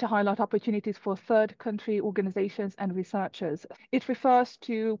I would like to highlight opportunities for third country organizations and researchers. It refers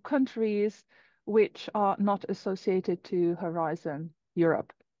to countries which are not associated to Horizon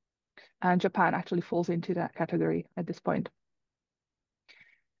Europe. And Japan actually falls into that category at this point.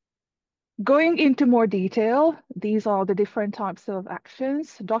 Going into more detail, these are the different types of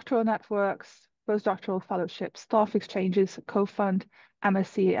actions: doctoral networks, postdoctoral fellowships, staff exchanges, co-fund,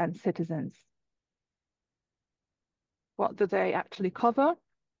 MSCA, and citizens. What do they actually cover?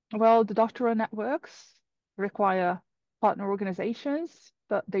 Well, the doctoral networks require partner organizations,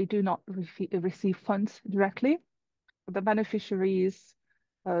 but they do not receive funds directly. The beneficiaries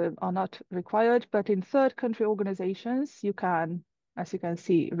are not required, but in third country organizations, you can, as you can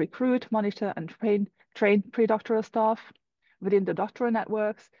see, recruit, monitor, and train pre-doctoral staff. Within the doctoral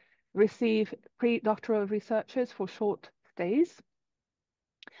networks, receive pre-doctoral researchers for short stays.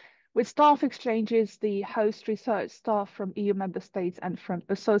 With staff exchanges, the host research staff from EU member states and from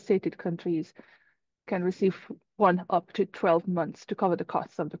associated countries can receive 1 up to 12 months to cover the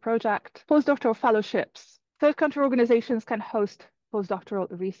costs of the project. Postdoctoral fellowships. Third country organizations can host postdoctoral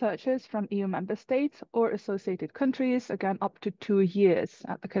researchers from EU member states or associated countries, again, up to 2 years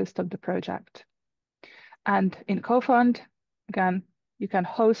at the cost of the project. And in co-fund, again, you can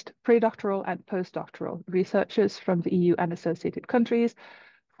host pre-doctoral and postdoctoral researchers from the EU and associated countries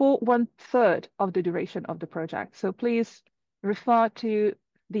for 1/3 of the duration of the project. So please refer to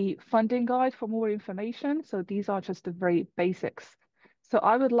the funding guide for more information. So these are just the very basics. So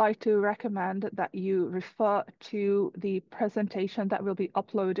I would like to recommend that you refer to the presentation that will be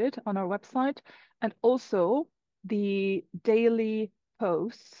uploaded on our website, and also the daily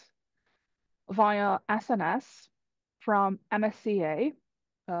posts via SNS from MSCA,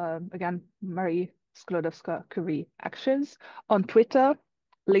 again, Marie Sklodowska-Curie Actions, on Twitter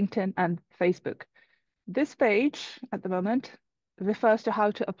LinkedIn, and Facebook. This page at the moment refers to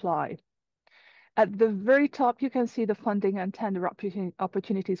how to apply. At the very top, you can see the funding and tender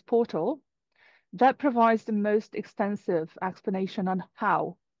opportunities portal that provides the most extensive explanation on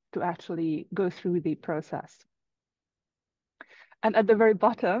how to actually go through the process. And at the very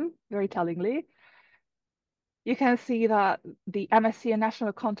bottom, very tellingly, you can see that the MSCA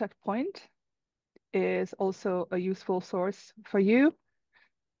National Contact Point is also a useful source for you.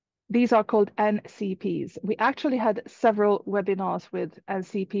 These are called NCPs. We actually had several webinars with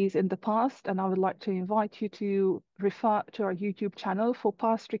NCPs in the past, and I would like to invite you to refer to our YouTube channel for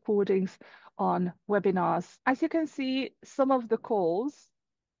past recordings on webinars. As you can see, some of the calls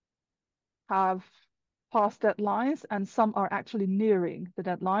have past deadlines and some are actually nearing the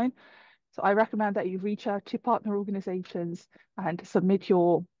deadline. So I recommend that you reach out to partner organizations and submit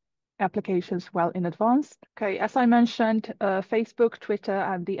your applications well in advance. Okay, as I mentioned, Facebook, Twitter,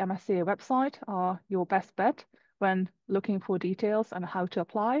 and the MSCA website are your best bet when looking for details on how to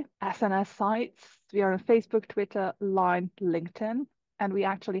apply. SNS sites, we are on Facebook, Twitter, Line, LinkedIn, and we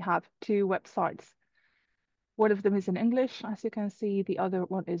actually have 2 websites. One of them is in English, as you can see, the other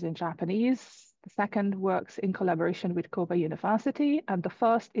one is in Japanese. The second works in collaboration with Kobe University, and the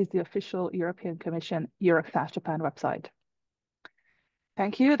first is the official European Commission EURAXESS Japan website.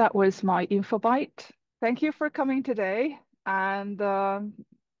 Thank you. That was my info bite. Thank you for coming today. And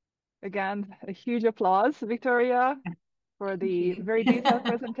again, a huge applause, Victoria, for the very detailed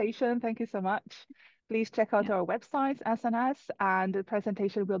presentation. Thank you so much. Please check out our website, SNS, and the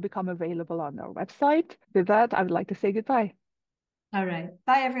presentation will become available on our website. With that, I would like to say goodbye. All right.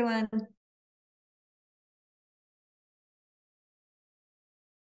 Bye, everyone.